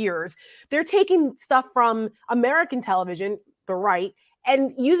for years. They're taking stuff from American television, the right,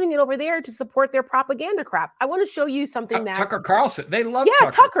 and using it over there to support their propaganda crap. I want to show you something that Tucker Carlson, they love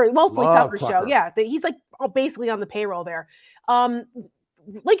Tucker, mostly love Tucker show. Yeah, he's like basically on the payroll there.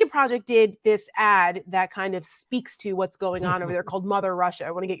 Lincoln Project did this ad that kind of speaks to what's going on over there called Mother Russia.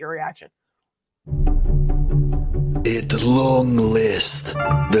 I want to get your reaction. At long last,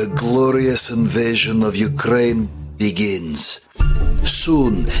 the glorious invasion of Ukraine begins.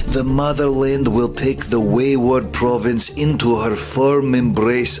 Soon, the motherland will take the wayward province into her firm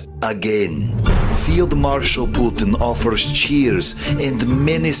embrace again. Field Marshal Putin offers cheers and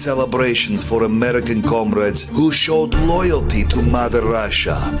many celebrations for American comrades who showed loyalty to Mother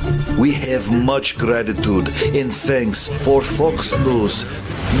Russia. We have much gratitude and thanks for Fox News,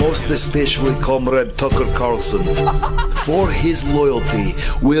 most especially Comrade Tucker Carlson. For his loyalty,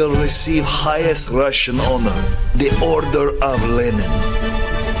 will receive highest Russian honor, the Order of Lenin.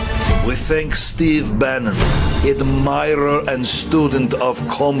 We thank Steve Bannon, admirer and student of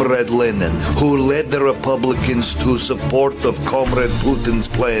Comrade Lenin, who led the Republicans to support of Comrade Putin's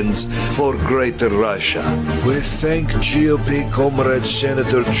plans for Greater Russia. We thank GOP Comrade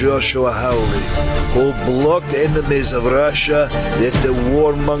Senator Joshua Hawley, who blocked enemies of Russia that the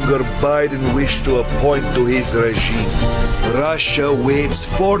warmonger Biden wished to appoint to his regime. Russia waits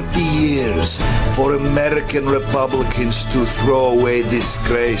 40 years for American Republicans to throw away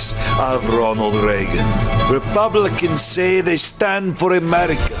disgrace of Ronald Reagan. Republicans say they stand for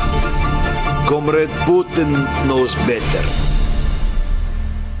America. Comrade Putin knows better.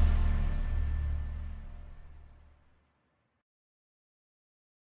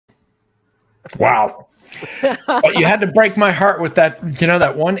 Wow. But you had to break my heart with that,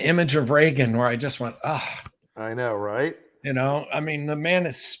 that one image of Reagan where I just went, I know, right? I mean, the man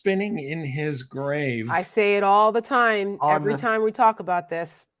is spinning in his grave. I say it all the time, every time we talk about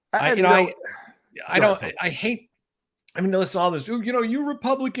this. I hate, listen to all this, you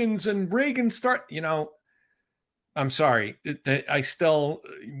Republicans and Reagan I'm sorry. I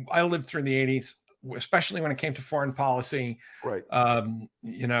lived through the 80s, especially when it came to foreign policy. Right. And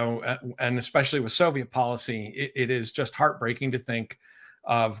especially with Soviet policy, it is just heartbreaking to think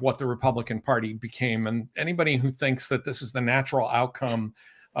of what the Republican Party became. And anybody who thinks that this is the natural outcome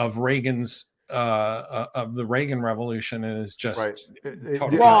of Reagan's of the Reagan Revolution is just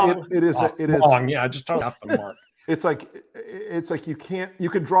totally wrong. It is wrong. Yeah, just totally off the mark. It's like you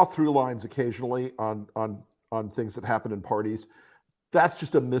can draw through lines occasionally on things that happen in parties. that's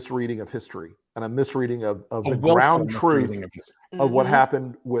just a misreading of history and a misreading of the willful ground truth misreading of history. of what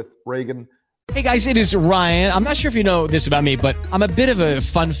happened with Reagan. Hey guys, it is Ryan. I'm not sure if you know this about me, but I'm a bit of a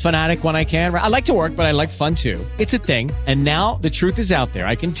fun fanatic when I can. I like to work, but I like fun too. It's a thing. And now the truth is out there.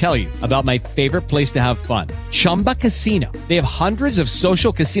 I can tell you about my favorite place to have fun. Chumba Casino. They have hundreds of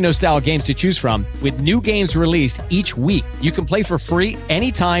social casino style games to choose from with new games released each week. You can play for free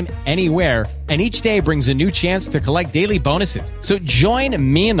anytime, anywhere. And each day brings a new chance to collect daily bonuses. So join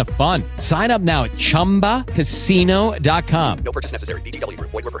me in the fun. Sign up now at ChumbaCasino.com. No purchase necessary. VGW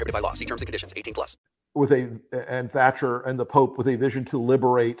Group. Void where prohibited by law. See terms and conditions. 18+. And Thatcher and the Pope with a vision to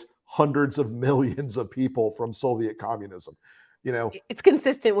liberate hundreds of millions of people from Soviet communism. You know, it's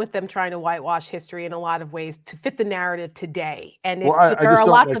consistent with them trying to whitewash history in a lot of ways to fit the narrative today. And Well, there are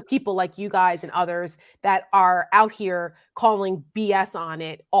lots of people like you guys and others that are out here calling BS on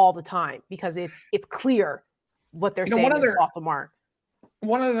it all the time because it's clear what they're saying is off the mark.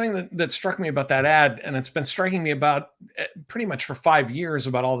 One other thing that struck me about that ad, and it's been striking me about pretty much for 5 years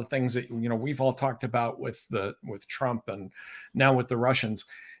about all the things that we've all talked about with Trump and now with the Russians,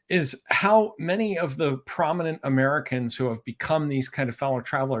 is how many of the prominent Americans who have become these kind of fellow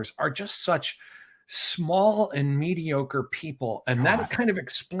travelers are just such small and mediocre people. And that kind of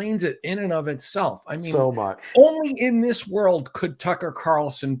explains it in and of itself. I mean, so much. Only in this world could Tucker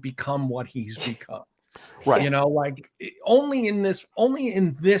Carlson become what he's become. Right. Only in this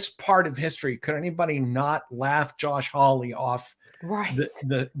part of history could anybody not laugh Josh Hawley off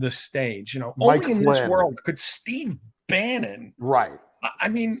the stage. Only in this world could Steve Bannon. Right. I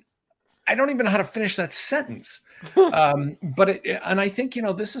mean, I don't even know how to finish that sentence. And I think,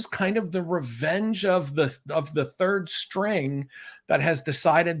 this is kind of the revenge of the third string that has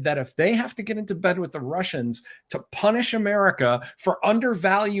decided that if they have to get into bed with the Russians to punish America for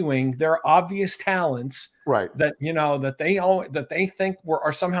undervaluing their obvious talents, right? That that they think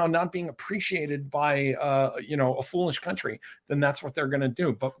are somehow not being appreciated by a foolish country, then that's what they're going to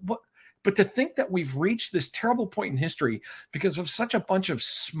do. But to think that we've reached this terrible point in history because of such a bunch of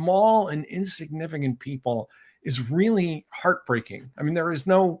small and insignificant people is really heartbreaking. I mean,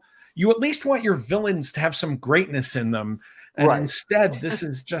 you at least want your villains to have some greatness in them. And instead, this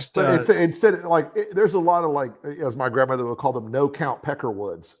is just. There's a lot of as my grandmother would call them, no count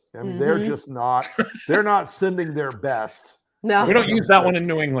Peckerwoods. I mean, they're just not. They're not sending their best. No, we don't use that one in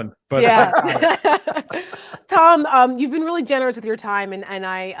New England. But yeah, Tom, you've been really generous with your time, and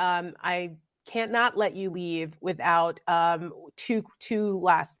I can't not let you leave without two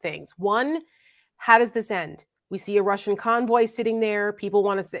last things. One, how does this end? We see a Russian convoy sitting there. People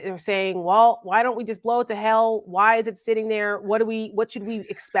they're saying, well, why don't we just blow it to hell? Why is it sitting there? What should we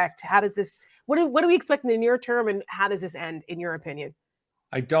expect? How does this, what do we expect in the near term? And how does this end in your opinion?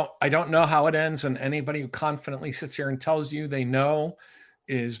 I don't know how it ends. And anybody who confidently sits here and tells you they know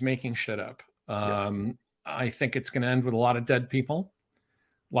is making shit up. I think it's going to end with a lot of dead people,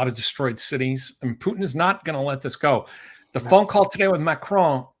 a lot of destroyed cities. And Putin is not going to let this go. The phone call today with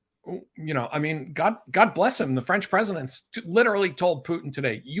Macron, I mean, God bless him. The French president literally told Putin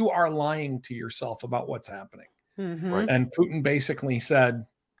today, you are lying to yourself about what's happening. Mm-hmm. Right. And Putin basically said,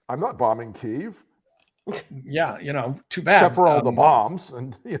 I'm not bombing Kyiv. Yeah, too bad. Except for all the bombs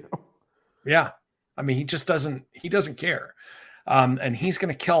and, Yeah. I mean, he doesn't care. And he's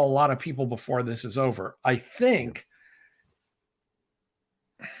going to kill a lot of people before this is over. I think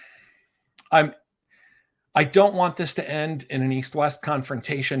I don't want this to end in an East-West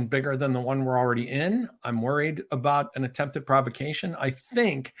confrontation bigger than the one we're already in. I'm worried about an attempted provocation. I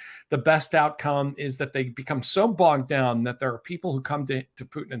think the best outcome is that they become so bogged down that there are people who come to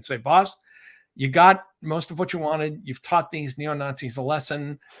Putin and say, boss, you got most of what you wanted. You've taught these neo-Nazis a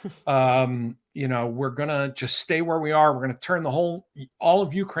lesson. We're going to just stay where we are. We're going to turn all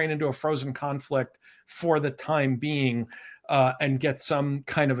of Ukraine into a frozen conflict for the time being. And get some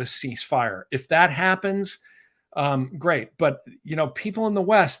kind of a ceasefire. If that happens, great. But people in the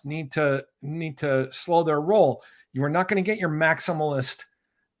West need to slow their roll. You are not going to get your maximalist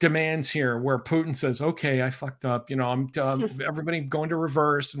demands here, where Putin says, "Okay, I fucked up. I'm everybody going to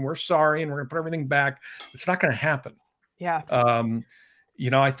reverse, and we're sorry, and we're going to put everything back." It's not going to happen. Yeah.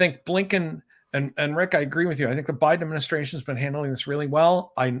 I think Blinken and Rick, I agree with you. I think the Biden administration has been handling this really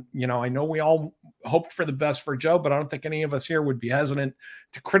well. I know we all hoped for the best for Joe, but I don't think any of us here would be hesitant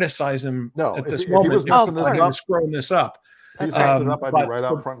to criticize him at this moment. He was screwing this up. He's messing it up. I'd be right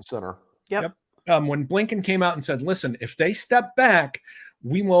out front and center. Yep. When Blinken came out and said, listen, if they step back,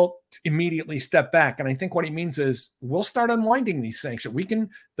 we will immediately step back. And I think what he means is we'll start unwinding these sanctions.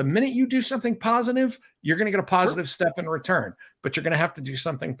 The minute you do something positive, you're going to get a positive step in return, but you're going to have to do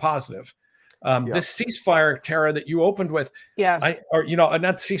something positive. This ceasefire, Tara, that you opened with, not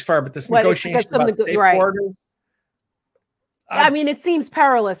ceasefire, but this negotiation about safe borders. I mean, it seems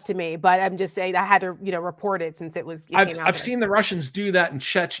perilous to me, but I'm just saying I had to, report it since I've seen the Russians do that in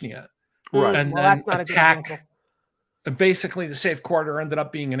Chechnya, right? And then attack. Basically, the safe corridor ended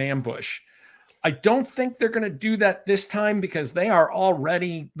up being an ambush. I don't think they're going to do that this time because they are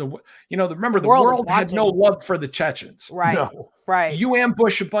already remember the world had no love for the Chechens, right? No. Right. You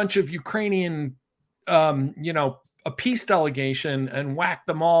ambush a bunch of Ukrainian, a peace delegation and whack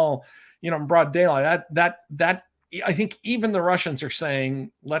them all, in broad daylight. That. I think even the Russians are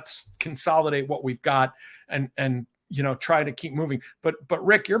saying, let's consolidate what we've got and try to keep moving. But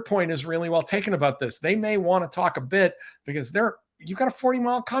Rick, your point is really well taken about this. They may want to talk a bit because you've got a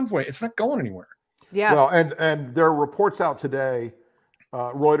 40-mile convoy. It's not going anywhere. Yeah. Well, and there are reports out today,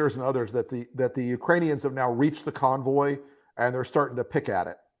 Reuters and others, that the Ukrainians have now reached the convoy and they're starting to pick at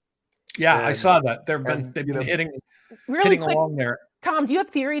it. Yeah, I saw that. They've been hitting along there. Tom, do you have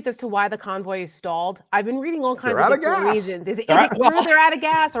theories as to why the convoy is stalled? I've been reading all kinds of different reasons. Is it true they're out of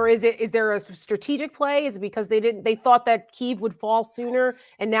gas, or is there a strategic play? Is it because they thought that Kyiv would fall sooner,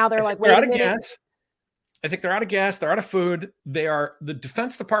 and now they're like, wait a minute? Gas. I think they're out of gas. They're out of food. The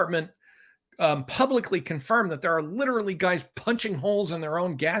Defense Department publicly confirmed that there are literally guys punching holes in their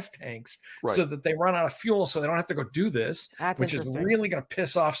own gas tanks so that they run out of fuel, so they don't have to go do this, which is really going to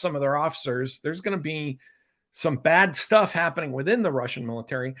piss off some of their officers. There's going to be some bad stuff happening within the Russian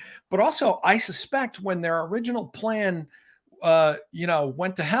military, but also I suspect when their original plan,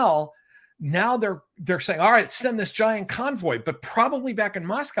 went to hell, now they're saying, all right, send this giant convoy. But probably back in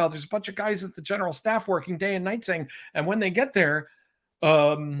Moscow, there's a bunch of guys at the general staff working day and night saying, and when they get there,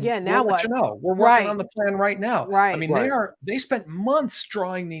 now we'll what? We're working on the plan right now. Right. I mean, they spent months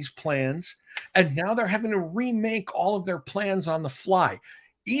drawing these plans, and now they're having to remake all of their plans on the fly.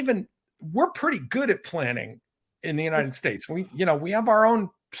 We're pretty good at planning in the United States. We have our own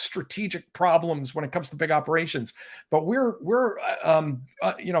strategic problems when it comes to big operations, but we're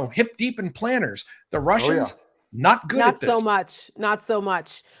hip deep in planners. The Russians, not good at this. Not so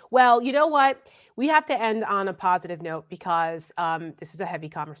much. Well, you know what? We have to end on a positive note because this is a heavy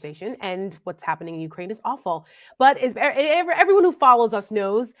conversation and what's happening in Ukraine is awful. But everyone who follows us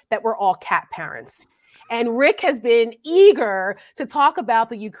knows that we're all cat parents. And Rick has been eager to talk about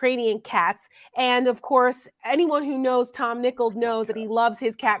the Ukrainian cats. And of course, anyone who knows Tom Nichols knows that he loves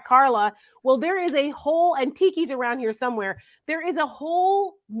his cat, Carla. Well, there is a whole, and Tiki's around here somewhere, there is a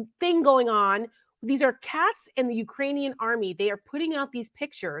whole thing going on. These are cats in the Ukrainian army. They are putting out these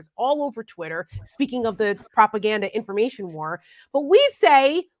pictures all over Twitter, speaking of the propaganda information war. But we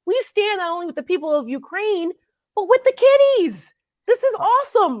say we stand not only with the people of Ukraine, but with the kitties. This is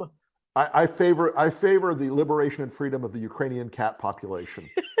awesome. I favor the liberation and freedom of the Ukrainian cat population.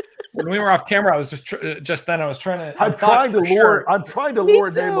 When we were off camera, I was just then I was trying to. I'm trying to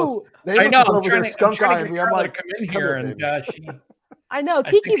lure Nameless. I know. I'm trying to get Carla to come in here, and I know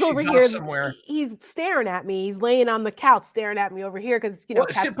Tiki's over here somewhere. He's staring at me. He's laying on the couch staring at me over here because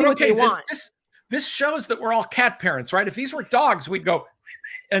cats do what they want. This shows that we're all cat parents, right? If these were dogs, we'd go.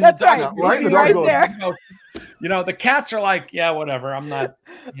 And that's the dogs right. Right there. The cats are like, yeah, whatever. I'm not.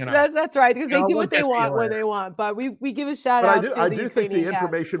 That's right because they do what they want when they want. But we give a shout out. I do think the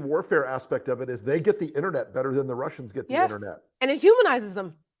information warfare aspect of it is they get the internet better than the Russians get the internet, and it humanizes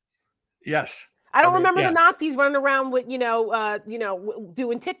them. Yes. I remember the Nazis running around with,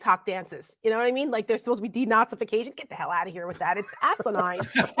 doing TikTok dances. You know what I mean? Like there's supposed to be denazification. Get the hell out of here with that. It's asinine.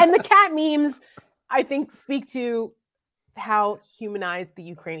 And the cat memes, I think, speak to how humanized the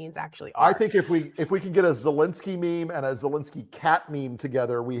Ukrainians actually are. I think if we can get a Zelensky meme and a Zelensky cat meme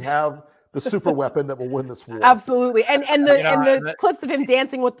together, we have the super weapon that will win this war. Absolutely. And the clips of him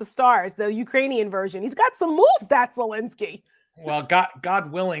dancing with the stars, the Ukrainian version. He's got some moves, that Zelensky. Well,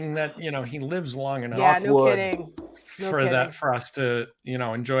 God willing that he lives long enough. Yeah, no kidding. For us to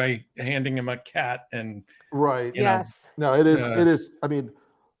enjoy handing him a cat and right. Yes. No, it is. It is. I mean,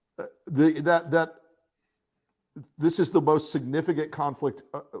 this is the most significant conflict,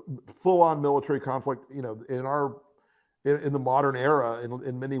 full-on military conflict, in the modern era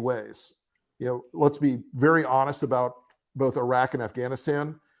in many ways. Let's be very honest about both Iraq and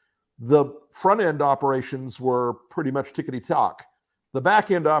Afghanistan. The front-end operations were pretty much tickety-tock. The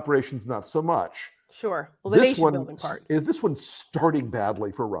back-end operations, not so much. Sure. Well, the nation-building part. This one's starting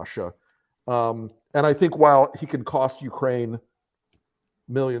badly for Russia. And I think while he can cost Ukraine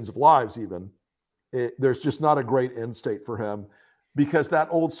millions of lives even, there's just not a great end state for him because that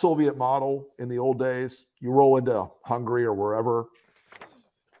old Soviet model in the old days, you roll into Hungary or wherever,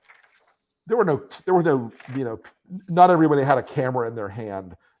 there were no, not everybody had a camera in their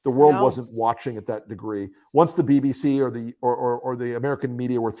hand. The world No. wasn't watching at that degree. Once the BBC or the American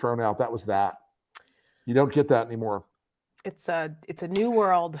media were thrown out, that was that. You don't get that anymore. It's a new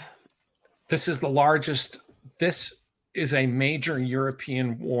world. This is the largest. This is a major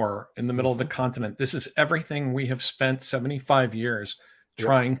European war in the middle of the continent. This is everything we have spent 75 years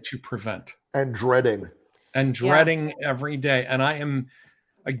trying to prevent and dreading every day. And I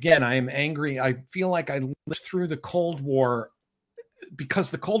am angry. I feel like I lived through the Cold War because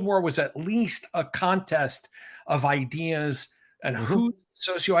the Cold War was at least a contest of ideas and whose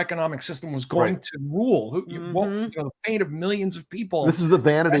socioeconomic system was going to rule. The fate of millions of people. This is the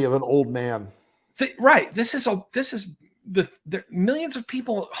vanity of an old man. This is the millions of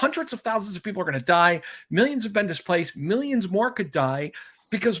people, hundreds of thousands of people are going to die. Millions have been displaced. Millions more could die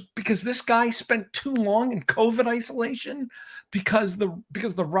because this guy spent too long in COVID isolation. Because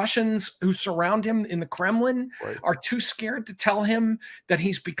the Russians who surround him in the Kremlin are too scared to tell him that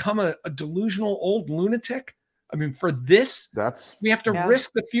he's become a delusional old lunatic. I mean, for this, we have to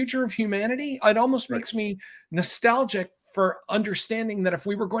risk the future of humanity. It almost makes me nostalgic for understanding that if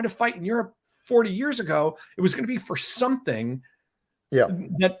we were going to fight in Europe 40 years ago, it was going to be for something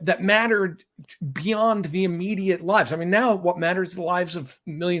that mattered beyond the immediate lives. I mean, now what matters is the lives of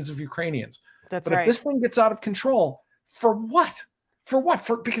millions of Ukrainians. But if this thing gets out of control, for what?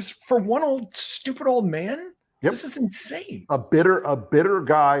 Because for one old stupid old man? This is insane. A bitter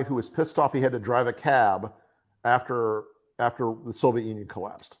guy who was pissed off he had to drive a cab after the Soviet Union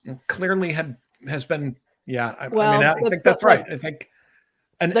collapsed. Clearly has been, I think that's right. I think,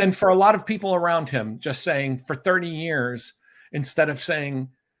 and for a lot of people around him, just saying for 30 years, instead of saying,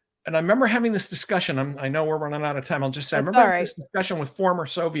 and I remember having this discussion, I know we're running out of time. I'll just say, I remember having this discussion with former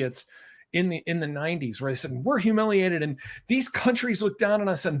Soviets in the 90s where they said, we're humiliated and these countries look down on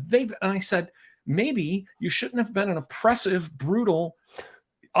us and I said, maybe you shouldn't have been an oppressive, brutal,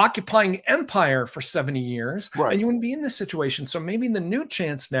 occupying empire for 70 years and you wouldn't be in this situation. So maybe the new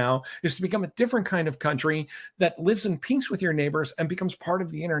chance now is to become a different kind of country that lives in peace with your neighbors and becomes part of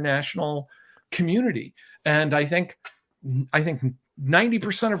the international community. And I think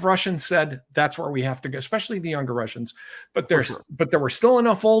 90% of Russians said that's where we have to go, especially the younger Russians. But there were still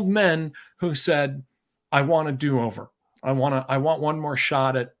enough old men who said, I want a do-over. I want one more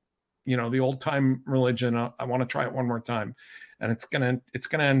shot at, the old time religion. I want to try it one more time. And it's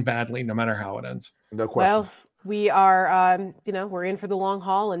gonna end badly, no matter how it ends. No question. Well, we are, we're in for the long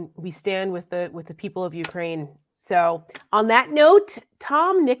haul, and we stand with the people of Ukraine. So, on that note,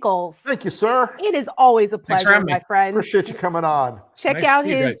 Tom Nichols. Thank you, sir. It is always a pleasure, my friend. Appreciate you coming on.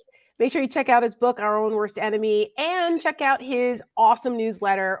 Make sure you check out his book, Our Own Worst Enemy, and check out his awesome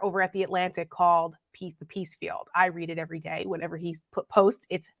newsletter over at The Atlantic called The Peace Field. I read it every day whenever he posts.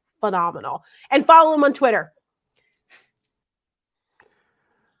 It's phenomenal. And follow him on Twitter.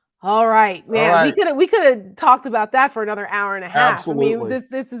 All right, man. We could have talked about that for another hour and a half. Absolutely. I mean,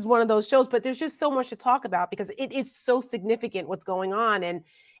 this is one of those shows, but there's just so much to talk about because it is so significant what's going on.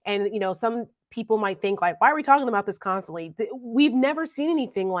 And some people might think like, why are we talking about this constantly? We've never seen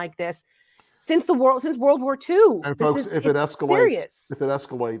anything like this since World War II. And folks, if it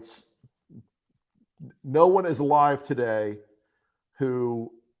escalates, no one is alive today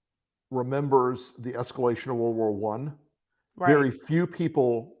who remembers the escalation of World War I. Right. Very few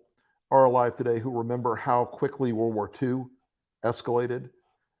people are alive today who remember how quickly World War II escalated.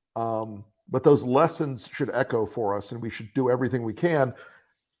 But those lessons should echo for us, and we should do everything we can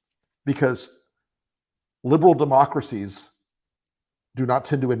because liberal democracies do not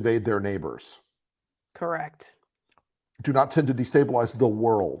tend to invade their neighbors. Correct. Do not tend to destabilize the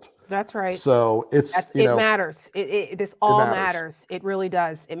world. That's right. So it matters. This all matters. It really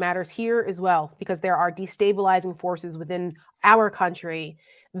does. It matters here as well because there are destabilizing forces within our country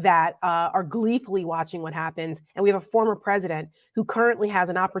that are gleefully watching what happens. And we have a former president who currently has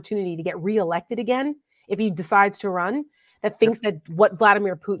an opportunity to get reelected again if he decides to run, that thinks that what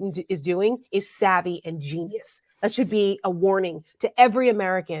Vladimir Putin is doing is savvy and genius. That should be a warning to every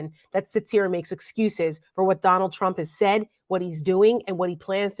American that sits here and makes excuses for what Donald Trump has said, what he's doing, and what he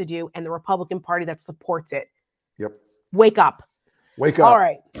plans to do, and the Republican Party that supports it. Yep. Wake up. Wake up. All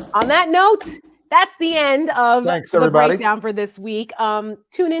right. On that note, that's the end of the breakdown for this week.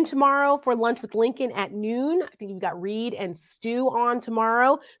 Tune in tomorrow for Lunch with Lincoln at noon. I think you've got Reed and Stu on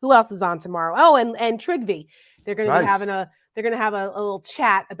tomorrow. Who else is on tomorrow? Oh, and Trigby. They're going to be having a little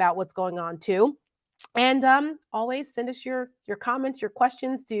chat about what's going on too. And always send us your comments, your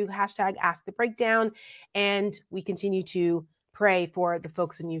questions to #AskTheBreakdown. And we continue to pray for the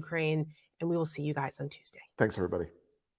folks in Ukraine. And we will see you guys on Tuesday. Thanks, everybody.